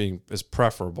is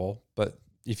preferable, but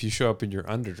if you show up and you're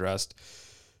underdressed,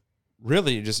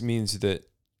 really it just means that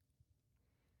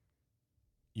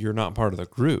you're not part of the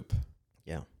group.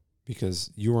 Yeah.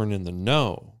 Because you weren't in the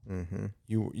know. Mm-hmm.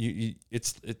 You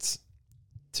it's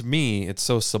to me it's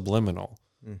so subliminal.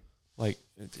 Like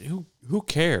who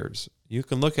cares? You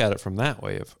can look at it from that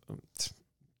way of it's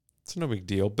no big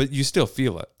deal, but you still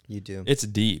feel it. You do. It's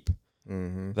deep.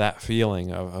 Mm-hmm. That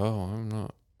feeling of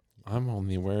I'm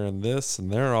only wearing this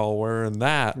and they're all wearing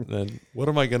that. Then what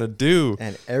am I going to do?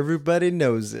 And everybody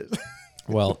knows it.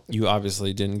 Well, you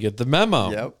obviously didn't get the memo.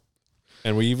 Yep.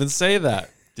 And we even say that.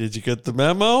 Did you get the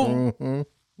memo? Mm-hmm.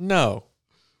 No.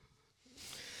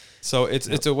 So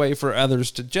it's a way for others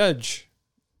to judge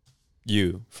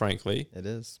you, frankly. It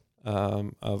is.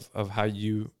 Of how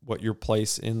what your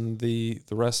place in the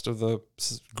rest of the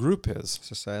group is.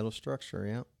 Societal structure,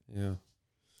 yeah. Yeah.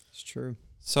 It's true.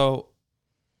 So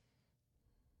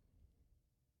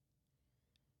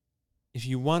if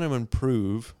you want to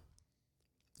improve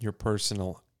your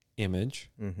personal image,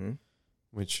 mm-hmm.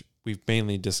 which we've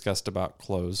mainly discussed about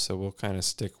clothes, so we'll kind of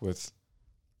stick with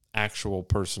actual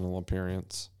personal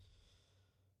appearance.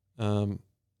 What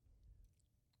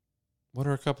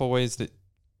are a couple ways that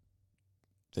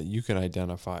you can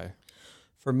identify?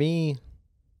 For me,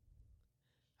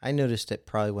 I noticed it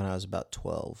probably when I was about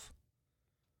 12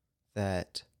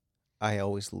 that I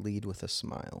always lead with a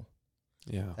smile.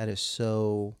 Yeah. That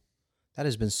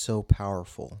has been so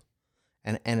powerful.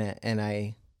 And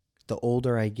the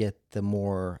older I get, the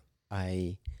more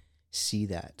I see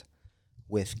that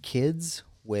with kids,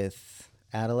 with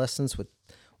adolescents,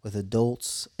 with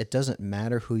adults. It doesn't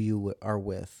matter who you are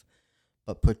with,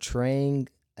 but portraying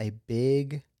a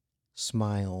big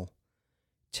smile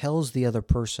tells the other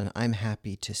person, I'm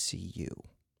happy to see you.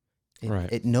 Right.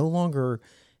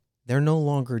 They're no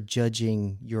longer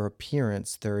judging your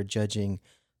appearance. They're judging,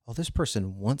 oh, this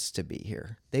person wants to be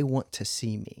here. They want to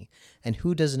see me. And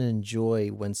who doesn't enjoy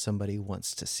when somebody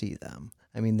wants to see them?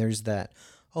 I mean, there's that,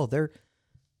 oh,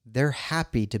 they're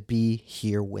happy to be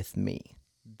here with me.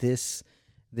 This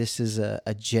is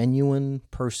a genuine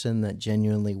person that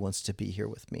genuinely wants to be here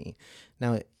with me.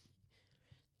 Now,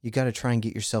 you got to try and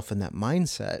get yourself in that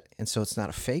mindset, and so it's not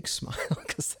a fake smile,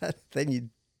 because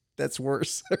that's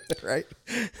worse, right?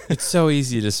 It's so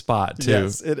easy to spot too.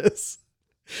 Yes, it is.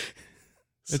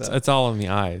 It's all in the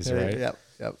eyes, right? Yep.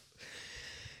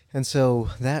 And so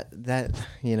that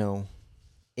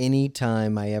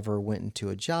anytime I ever went into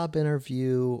a job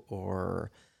interview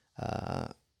or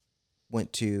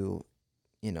went to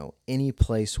any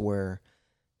place where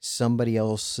somebody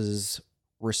else's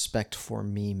respect for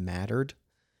me mattered,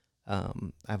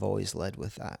 I've always led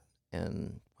with that.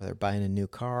 And whether buying a new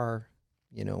car,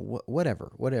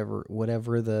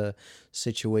 whatever the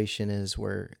situation is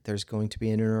where there's going to be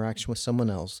an interaction with someone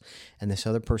else, and this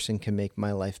other person can make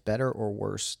my life better or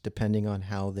worse depending on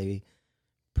how they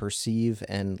perceive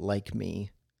and like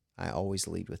me, I always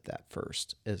lead with that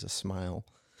first, is a smile.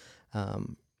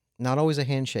 Not always a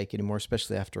handshake anymore,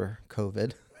 especially after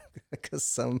COVID, because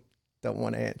some don't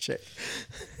want a handshake.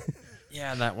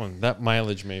 Yeah, that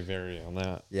mileage may vary on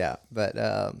that. Yeah, but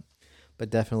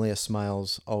definitely a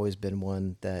smile's always been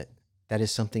one that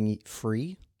is something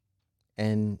free,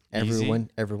 and Easy.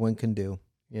 everyone can do.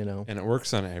 And it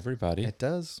works on everybody. It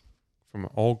does, From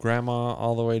old grandma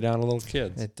all the way down to little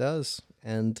kids. It does,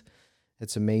 and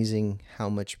It's amazing how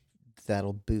much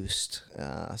that'll boost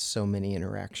so many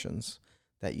interactions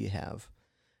that you have.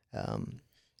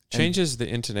 Changes the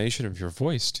intonation of your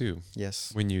voice too.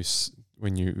 Yes. When your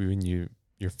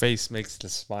face makes the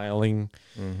smiling,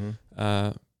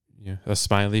 a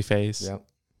smiley face. Yep.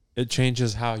 It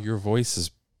changes how your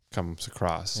voice comes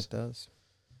across. It does.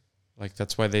 Like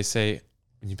that's why they say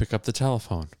when you pick up the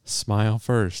telephone, smile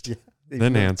first,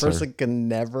 then The answer. person can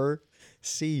never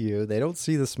see you. They don't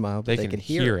see the smile, but they can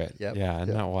hear it. Yep. Yeah,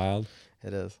 isn't that wild?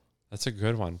 It is. That's a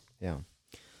good one. Yeah.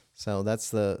 So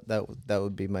that's that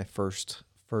would be my first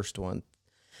one.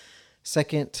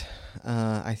 Second,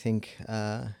 I think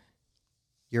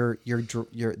your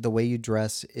the way you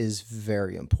dress is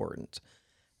very important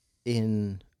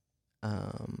in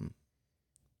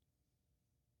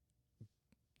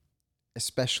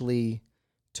especially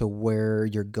to where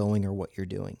you're going or what you're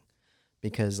doing.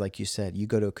 Because like you said, you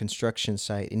go to a construction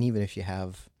site, and even if you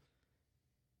have,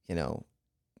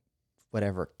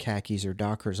 whatever, khakis or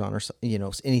Dockers on or,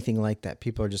 anything like that,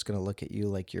 people are just going to look at you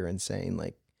like you're insane.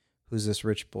 Like, who's this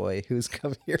rich boy who's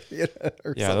come here?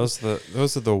 Those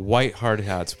are the white hard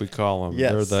hats, we call them.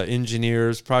 Yes. They're the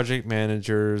engineers, project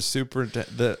managers,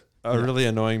 really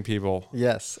annoying people.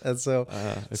 Yes. And so,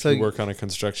 if you work on a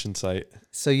construction site.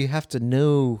 So you have to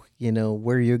know,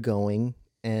 where you're going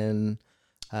and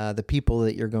the people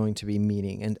that you're going to be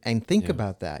meeting, and think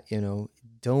about that.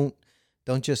 Don't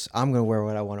just, I'm going to wear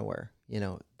what I want to wear.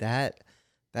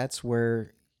 That's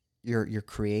where you're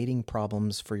creating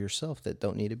problems for yourself that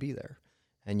don't need to be there,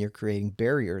 and you're creating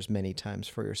barriers many times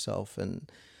for yourself.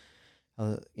 And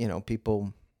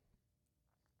people.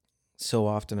 So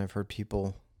often I've heard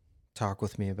people talk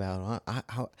with me about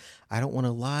I don't want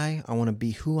to lie. I want to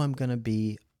be who I'm going to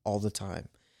be all the time.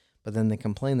 But then they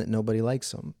complain that nobody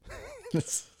likes them.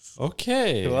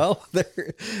 Okay. Well,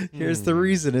 here's the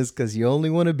reason is because you only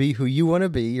want to be who you want to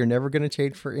be. You're never going to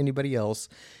change for anybody else.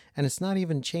 And it's not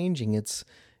even changing. It's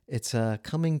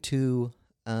coming to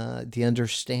the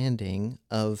understanding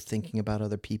of thinking about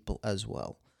other people as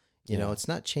well. It's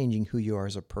not changing who you are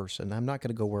as a person. I'm not going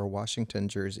to go wear a Washington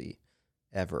jersey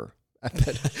ever.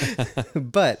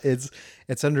 But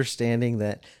it's understanding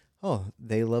that,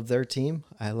 they love their team.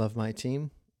 I love my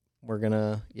team. We're going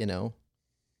to,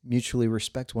 mutually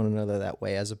respect one another that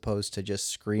way, as opposed to just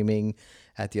screaming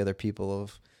at the other people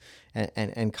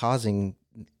and causing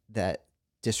that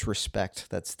disrespect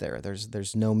that's there.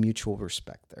 There's no mutual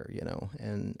respect there,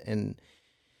 and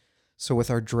so with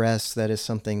our dress, that is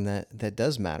something that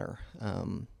does matter.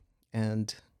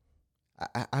 And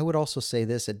I would also say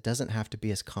this: it doesn't have to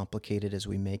be as complicated as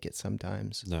we make it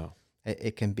sometimes. No,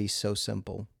 it can be so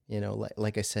simple.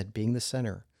 Like I said, being the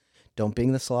center. Don't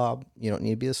being the slob. You don't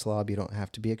need to be the slob. You don't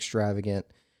have to be extravagant.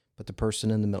 But the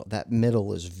person in the middle, that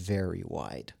middle is very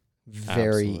wide,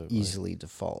 very Absolutely.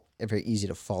 very easy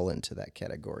to fall into that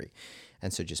category.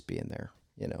 And so just being there,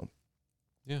 and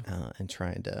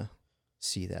trying to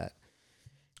see that.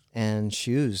 And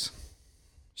shoes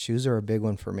are a big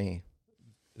one for me.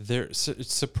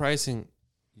 It's surprising.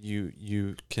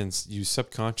 You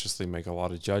subconsciously make a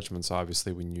lot of judgments.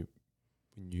 Obviously, when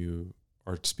you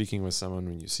are speaking with someone,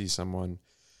 when you see someone,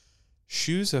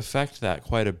 shoes affect that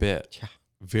quite a bit. Yeah.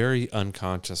 Very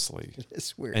unconsciously. It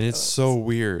is weird. And it's so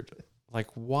weird. Like,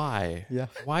 why? Yeah.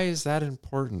 Why is that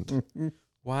important?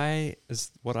 Why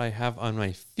is what I have on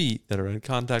my feet that are in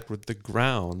contact with the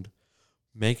ground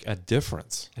make a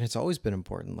difference? And it's always been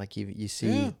important. Like you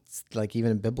see, like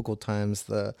even in biblical times,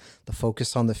 the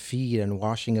focus on the feet and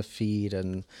washing of feet.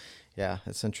 And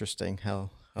it's interesting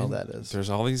how that is. There's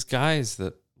all these guys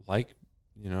that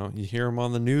you hear them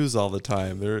on the news all the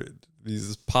time.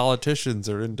 These politicians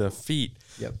are into feet.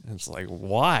 Yep. And it's like,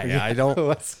 why? Yeah, I don't.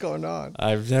 What's going on?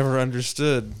 I've never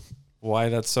understood why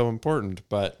that's so important,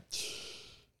 but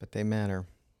they matter.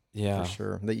 Yeah, for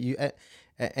sure. That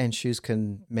and shoes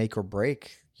can make or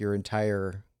break your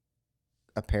entire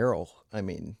apparel. I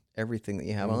mean, everything that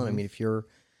you have on. I mean, if your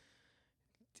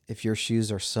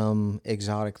shoes are some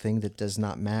exotic thing that does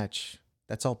not match,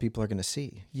 that's all people are going to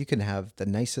see. You can have the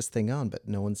nicest thing on, but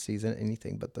no one sees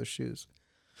anything but those shoes.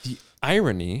 The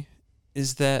irony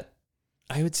is that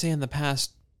I would say in the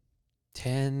past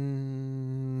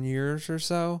 10 years or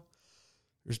so,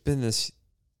 there's been this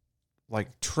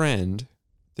trend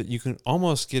that you can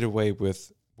almost get away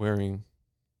with wearing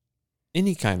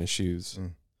any kind of shoes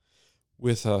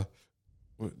with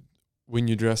when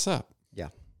you dress up. Yeah.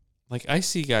 Like I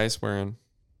see guys wearing,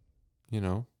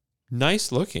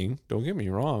 nice looking, don't get me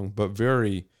wrong, but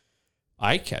very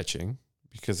eye-catching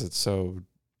because it's so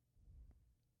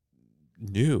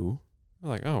new.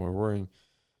 They're like, oh, we're wearing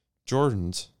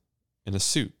Jordans in a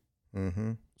suit.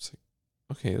 Mm-hmm. It's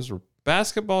like, okay, those are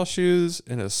basketball shoes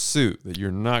and a suit that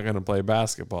you're not going to play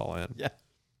basketball in. Yeah.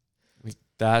 Like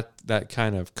that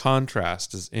kind of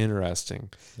contrast is interesting.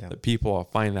 Yeah. That people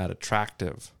find that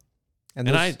attractive. And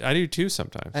those, I do too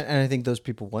sometimes. And I think those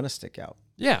people want to stick out.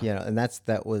 Yeah. You know, and that's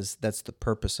the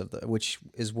purpose of which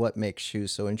is what makes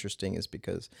shoes so interesting, is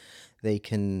because they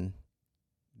can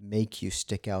make you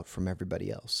stick out from everybody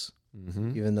else.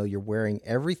 Mm-hmm. Even though you're wearing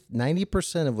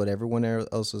 90% of what everyone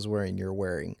else is wearing, you're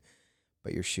wearing,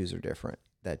 but your shoes are different.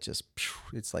 That just,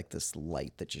 it's like this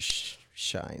light that just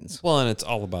shines. Well, and it's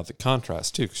all about the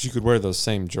contrast too, because you could wear those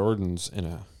same Jordans in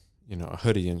a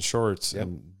hoodie and shorts,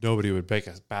 and nobody would bat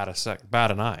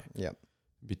an eye. Yep.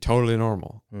 It'd be totally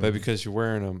normal. Mm-hmm. But because you're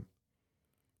wearing them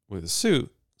with a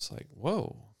suit, it's like,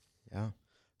 whoa. Yeah.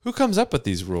 Who comes up with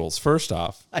these rules? First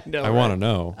off, I know. I want to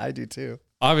know. I do too.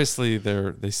 Obviously,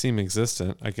 they seem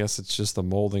existent. I guess it's just the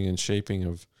molding and shaping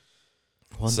of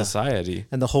society.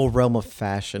 And the whole realm of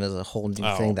fashion is a whole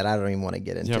new thing that I don't even want to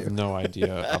get into. You have no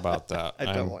idea about that. I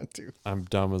don't want to. I'm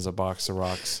dumb as a box of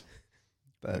rocks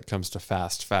when it comes to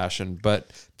fast fashion.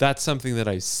 But that's something that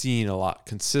I've seen a lot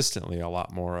consistently, a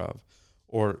lot more of.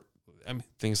 Or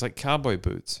things like cowboy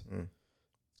boots. Mm.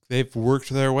 They've worked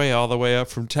their way all the way up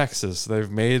from Texas.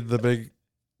 They've made the big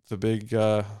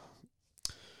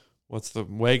what's the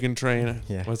wagon train?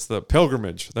 Yeah. What's the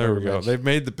pilgrimage? There we go. They've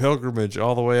made the pilgrimage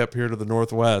all the way up here to the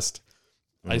Northwest.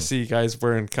 I see guys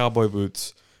wearing cowboy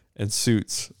boots and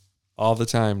suits all the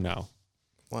time now.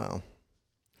 Wow.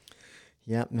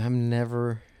 Yeah, I've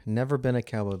never been a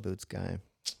cowboy boots guy.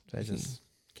 I just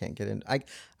can't get in.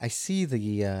 I see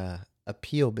the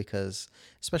appeal, because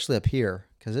especially up here,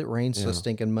 because it rains so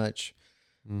stinking much.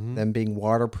 Mm-hmm. Them being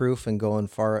waterproof and going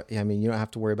far. I mean, you don't have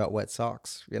to worry about wet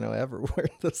socks, ever wear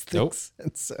those things. Nope.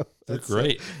 And so they're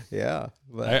great. Yeah.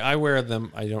 But I wear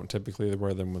them. I don't typically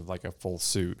wear them with like a full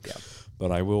suit,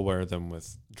 but I will wear them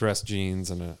with dress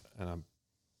jeans and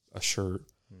a shirt.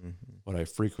 Mm-hmm. What I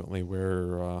frequently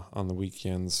wear on the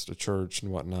weekends to church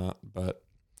and whatnot. But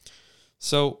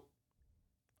so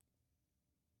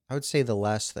I would say the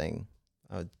last thing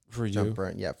for you,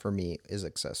 for me, is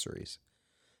accessories.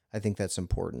 I think that's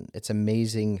important. It's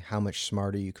amazing how much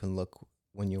smarter you can look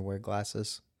when you wear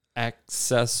glasses.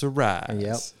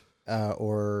 Accessorize. Yep.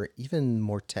 Or even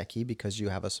more techie because you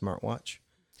have a smartwatch.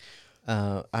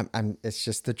 It's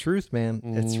just the truth, man.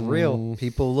 It's real.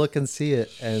 People look and see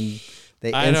it, and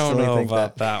they I don't know think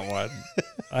about that one.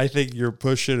 I think you're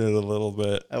pushing it a little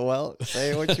bit. Well,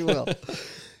 say what you will.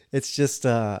 It's just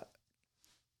the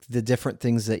different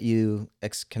things that you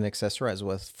can accessorize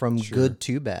with, from good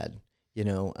to bad.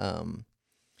 And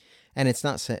it's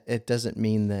not. It doesn't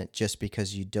mean that just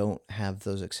because you don't have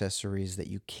those accessories that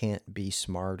you can't be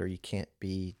smart or you can't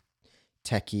be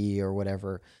techie or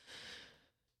whatever.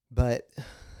 But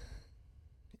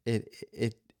it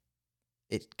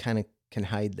kind of can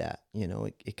hide that.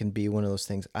 It can be one of those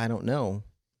things. I don't know,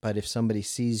 but if somebody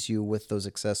sees you with those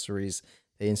accessories,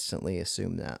 they instantly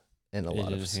assume that. In a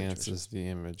lot of situations, it enhances the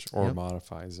image or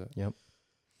modifies it. Yep.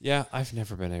 Yeah, I've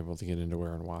never been able to get into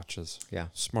wearing watches. Yeah.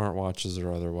 Smart watches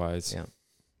or otherwise. Yeah.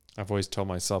 I've always told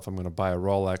myself I'm going to buy a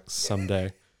Rolex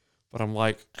someday, but I'm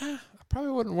like, I probably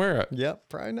wouldn't wear it. Yep,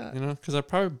 probably not. Because I'd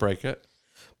probably break it.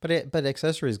 But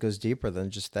accessories goes deeper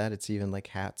than just that. It's even like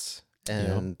hats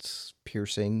and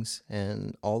piercings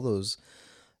and all those.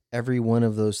 Every one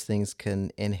of those things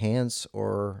can enhance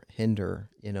or hinder,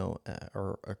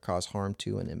 or cause harm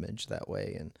to an image that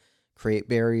way, and create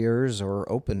barriers or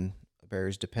open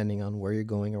barriers depending on where you're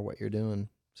going or what you're doing.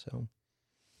 So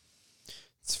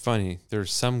it's funny.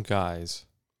 There's some guys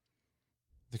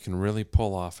that can really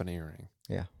pull off an earring.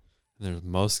 Yeah. And there's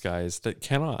most guys that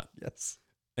cannot. Yes.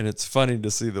 And it's funny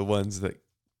to see the ones that,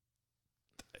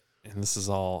 and this is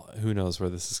all, who knows where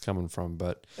this is coming from,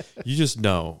 but you just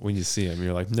know when you see them,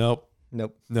 you're like, nope.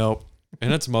 And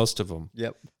it's most of them.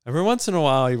 Yep. Every once in a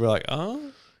while, you're like,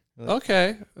 oh,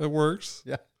 okay, it works.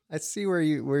 Yeah. I see where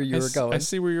you were going. I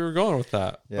see where you were going with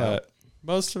that. Yeah. But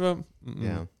most of them,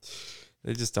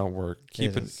 they just don't work.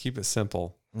 Keep it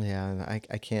simple. Yeah, and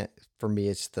I can't. For me,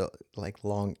 it's the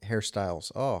long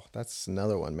hairstyles. Oh, that's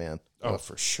another one, man. Oh,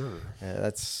 for sure. Yeah,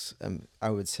 that's I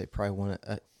would say probably one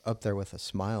up there with a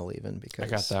smile, even, because I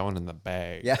got that one in the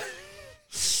bag. Yeah,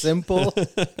 simple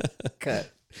cut.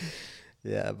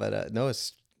 Yeah, but no,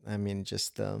 it's. I mean,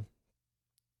 just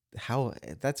how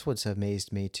that's what's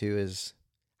amazed me too is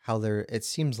how it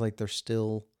seems like there's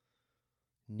still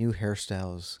new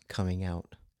hairstyles coming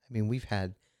out. I mean, we've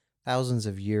had thousands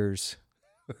of years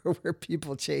where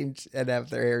people change and have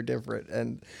their hair different.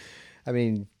 And I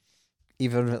mean,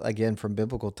 even again from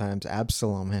biblical times,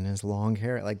 Absalom and his long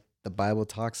hair, like the Bible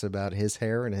talks about his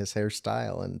hair and his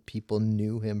hairstyle, and people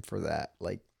knew him for that.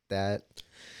 Like that.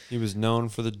 He was known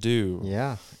for the do.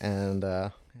 Yeah. And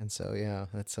so, yeah,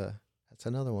 that's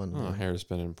another one. Oh, Man. hair's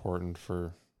been important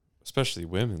for, especially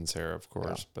women's hair, of Yeah.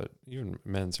 course, but even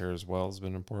men's hair as well has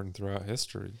been important throughout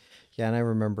history. Yeah. And I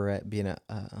remember being at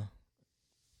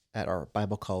our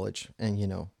Bible college,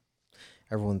 and,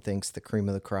 everyone thinks the cream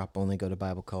of the crop only go to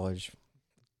Bible college.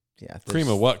 Yeah. Cream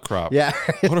of what crop? Yeah.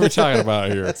 What are we talking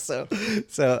about here?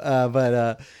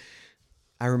 But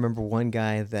I remember one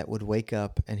guy that would wake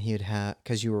up and he would have,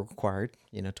 because you were required,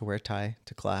 to wear a tie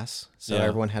to class. So Yeah.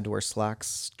 everyone had to wear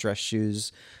slacks, dress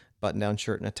shoes, button-down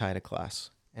shirt, and a tie to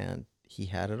class. And he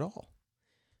had it all,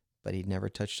 but he'd never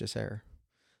touched his hair.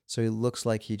 So he looks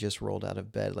like he just rolled out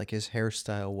of bed. Like his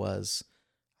hairstyle was,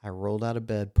 I rolled out of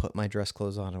bed, put my dress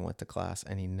clothes on, and went to class,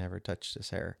 and he never touched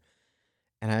his hair.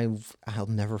 And I'll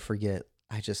never forget,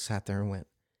 I just sat there and went,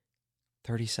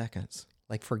 30 seconds.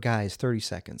 Like for guys, 30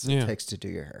 seconds it takes to do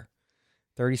your hair.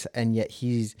 30, and yet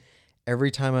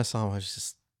every time I saw him, I was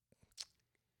just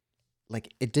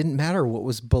like, it didn't matter what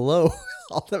was below.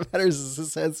 All that matters is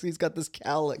his head. He's got this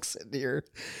cowlick sitting here,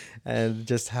 and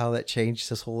just how that changed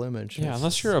his whole image. Yeah,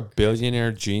 unless you're a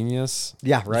billionaire genius.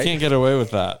 Yeah, right. You can't get away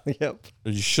with that. Yep.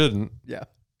 Or you shouldn't. Yeah.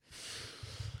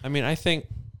 I mean, I think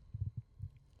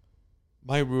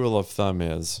my rule of thumb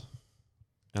is,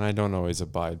 and I don't always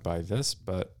abide by this,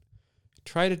 but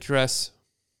try to dress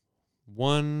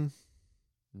one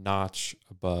notch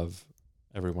above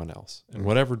everyone else in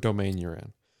whatever domain you're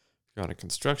in. If you're on a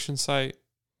construction site,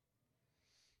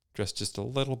 dress just a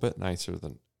little bit nicer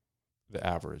than the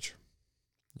average.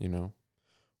 Wear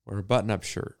a button-up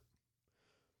shirt.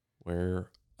 Wear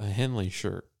a Henley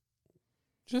shirt.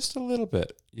 Just a little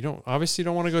bit. You don't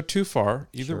want to go too far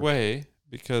either way,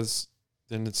 because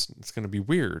then it's going to be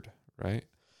weird, right?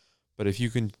 But if you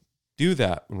can do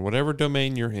that in whatever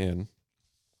domain you're in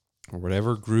or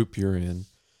whatever group you're in,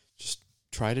 just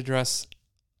try to dress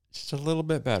just a little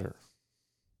bit better.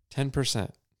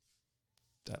 10%.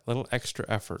 That little extra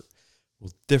effort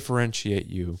will differentiate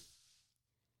you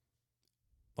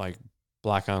like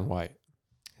black on white.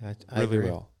 I really agree.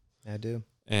 will. I do.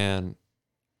 And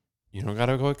you don't got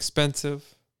to go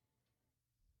expensive.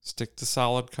 Stick to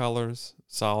solid colors.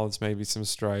 Solids, maybe some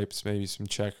stripes, maybe some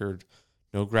checkered.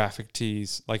 No graphic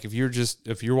tees. Like if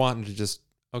you're wanting to just,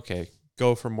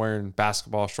 go from wearing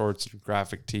basketball shorts and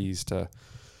graphic tees to,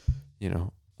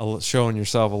 showing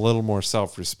yourself a little more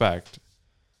self-respect,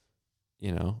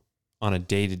 on a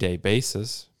day-to-day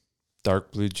basis.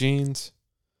 Dark blue jeans,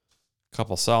 a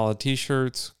couple solid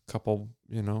t-shirts, couple,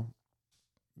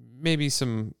 maybe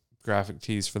some graphic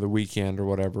tees for the weekend or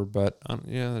whatever, but on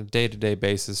a day-to-day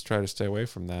basis, try to stay away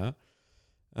from that.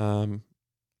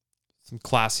 Some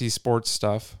classy sports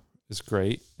stuff is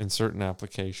great in certain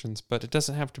applications, but it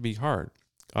doesn't have to be hard.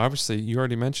 Obviously, you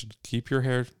already mentioned, keep your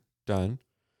hair done.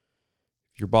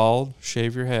 If you're bald,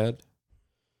 shave your head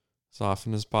as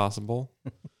often as possible.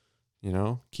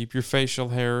 Keep your facial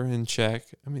hair in check.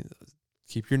 I mean,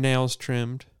 keep your nails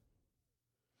trimmed.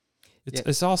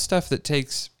 It's all stuff that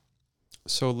takes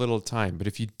so little time. But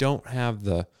if you don't have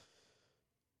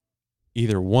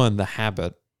either one, the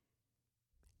habit,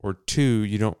 or two,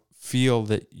 you don't feel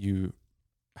that you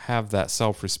have that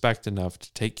self-respect enough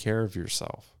to take care of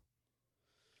yourself,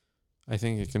 I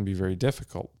think it can be very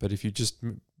difficult. But if you just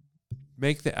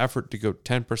make the effort to go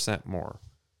 10% more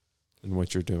than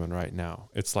what you're doing right now,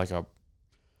 it takes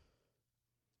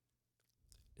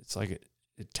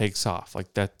off.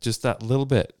 Like that, just that little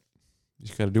bit. You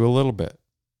just got to do a little bit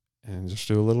and just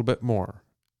do a little bit more.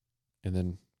 And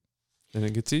then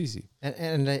it gets easy.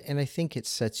 And I think it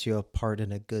sets you apart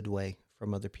in a good way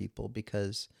from other people,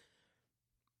 because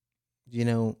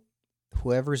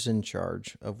whoever's in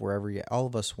charge of wherever all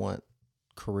of us want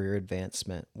career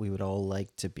advancement. We would all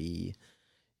like to be,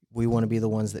 we want to be the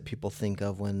ones that people think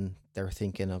of when they're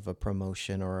thinking of a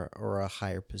promotion or a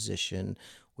higher position.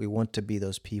 We want to be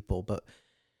those people, but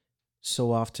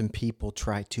so often people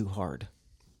try too hard.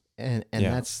 And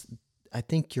that's, I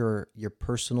think your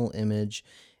personal image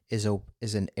is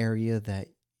an area that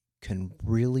can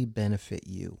really benefit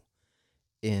you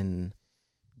in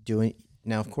doing.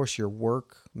 Now, of course, your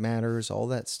work matters. All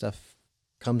that stuff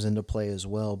comes into play as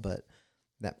well, but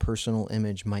that personal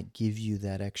image might give you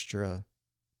that extra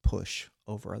push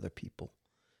over other people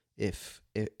if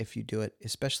you do it,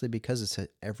 especially because it's an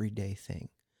everyday thing.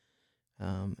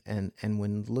 And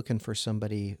when looking for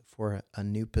somebody for a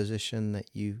new position, that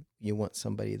you want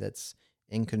somebody that's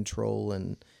in control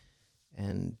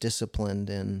and disciplined,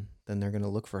 and then they're going to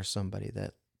look for somebody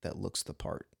that looks the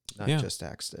part, not just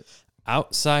acts it.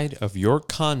 Outside of your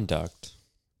conduct,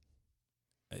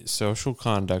 social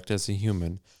conduct as a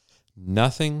human,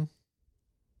 nothing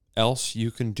else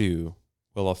you can do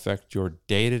will affect your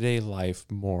day-to-day life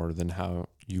more than how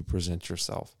you present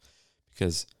yourself.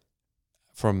 Because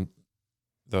from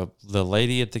the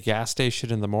lady at the gas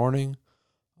station in the morning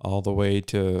all the way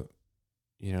to,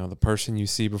 the person you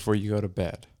see before you go to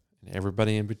bed and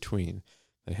everybody in between,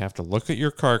 they have to look at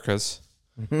your carcass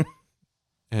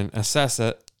and assess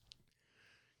it,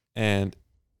 and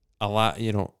a lot,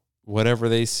 whatever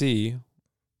they see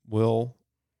will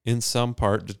in some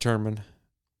part determine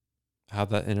how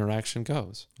that interaction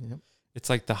goes. Yep. It's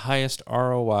like the highest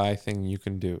ROI thing you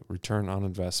can do, return on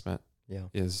investment,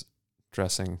 is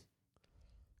dressing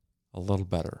a little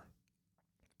better.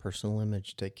 Personal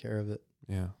image, take care of it.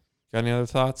 Yeah. Got any other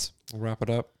thoughts? We'll wrap it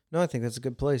up. No, I think that's a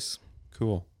good place.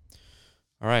 Cool.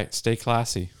 All right. Stay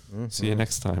classy. Mm-hmm. See you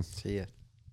next time. See ya.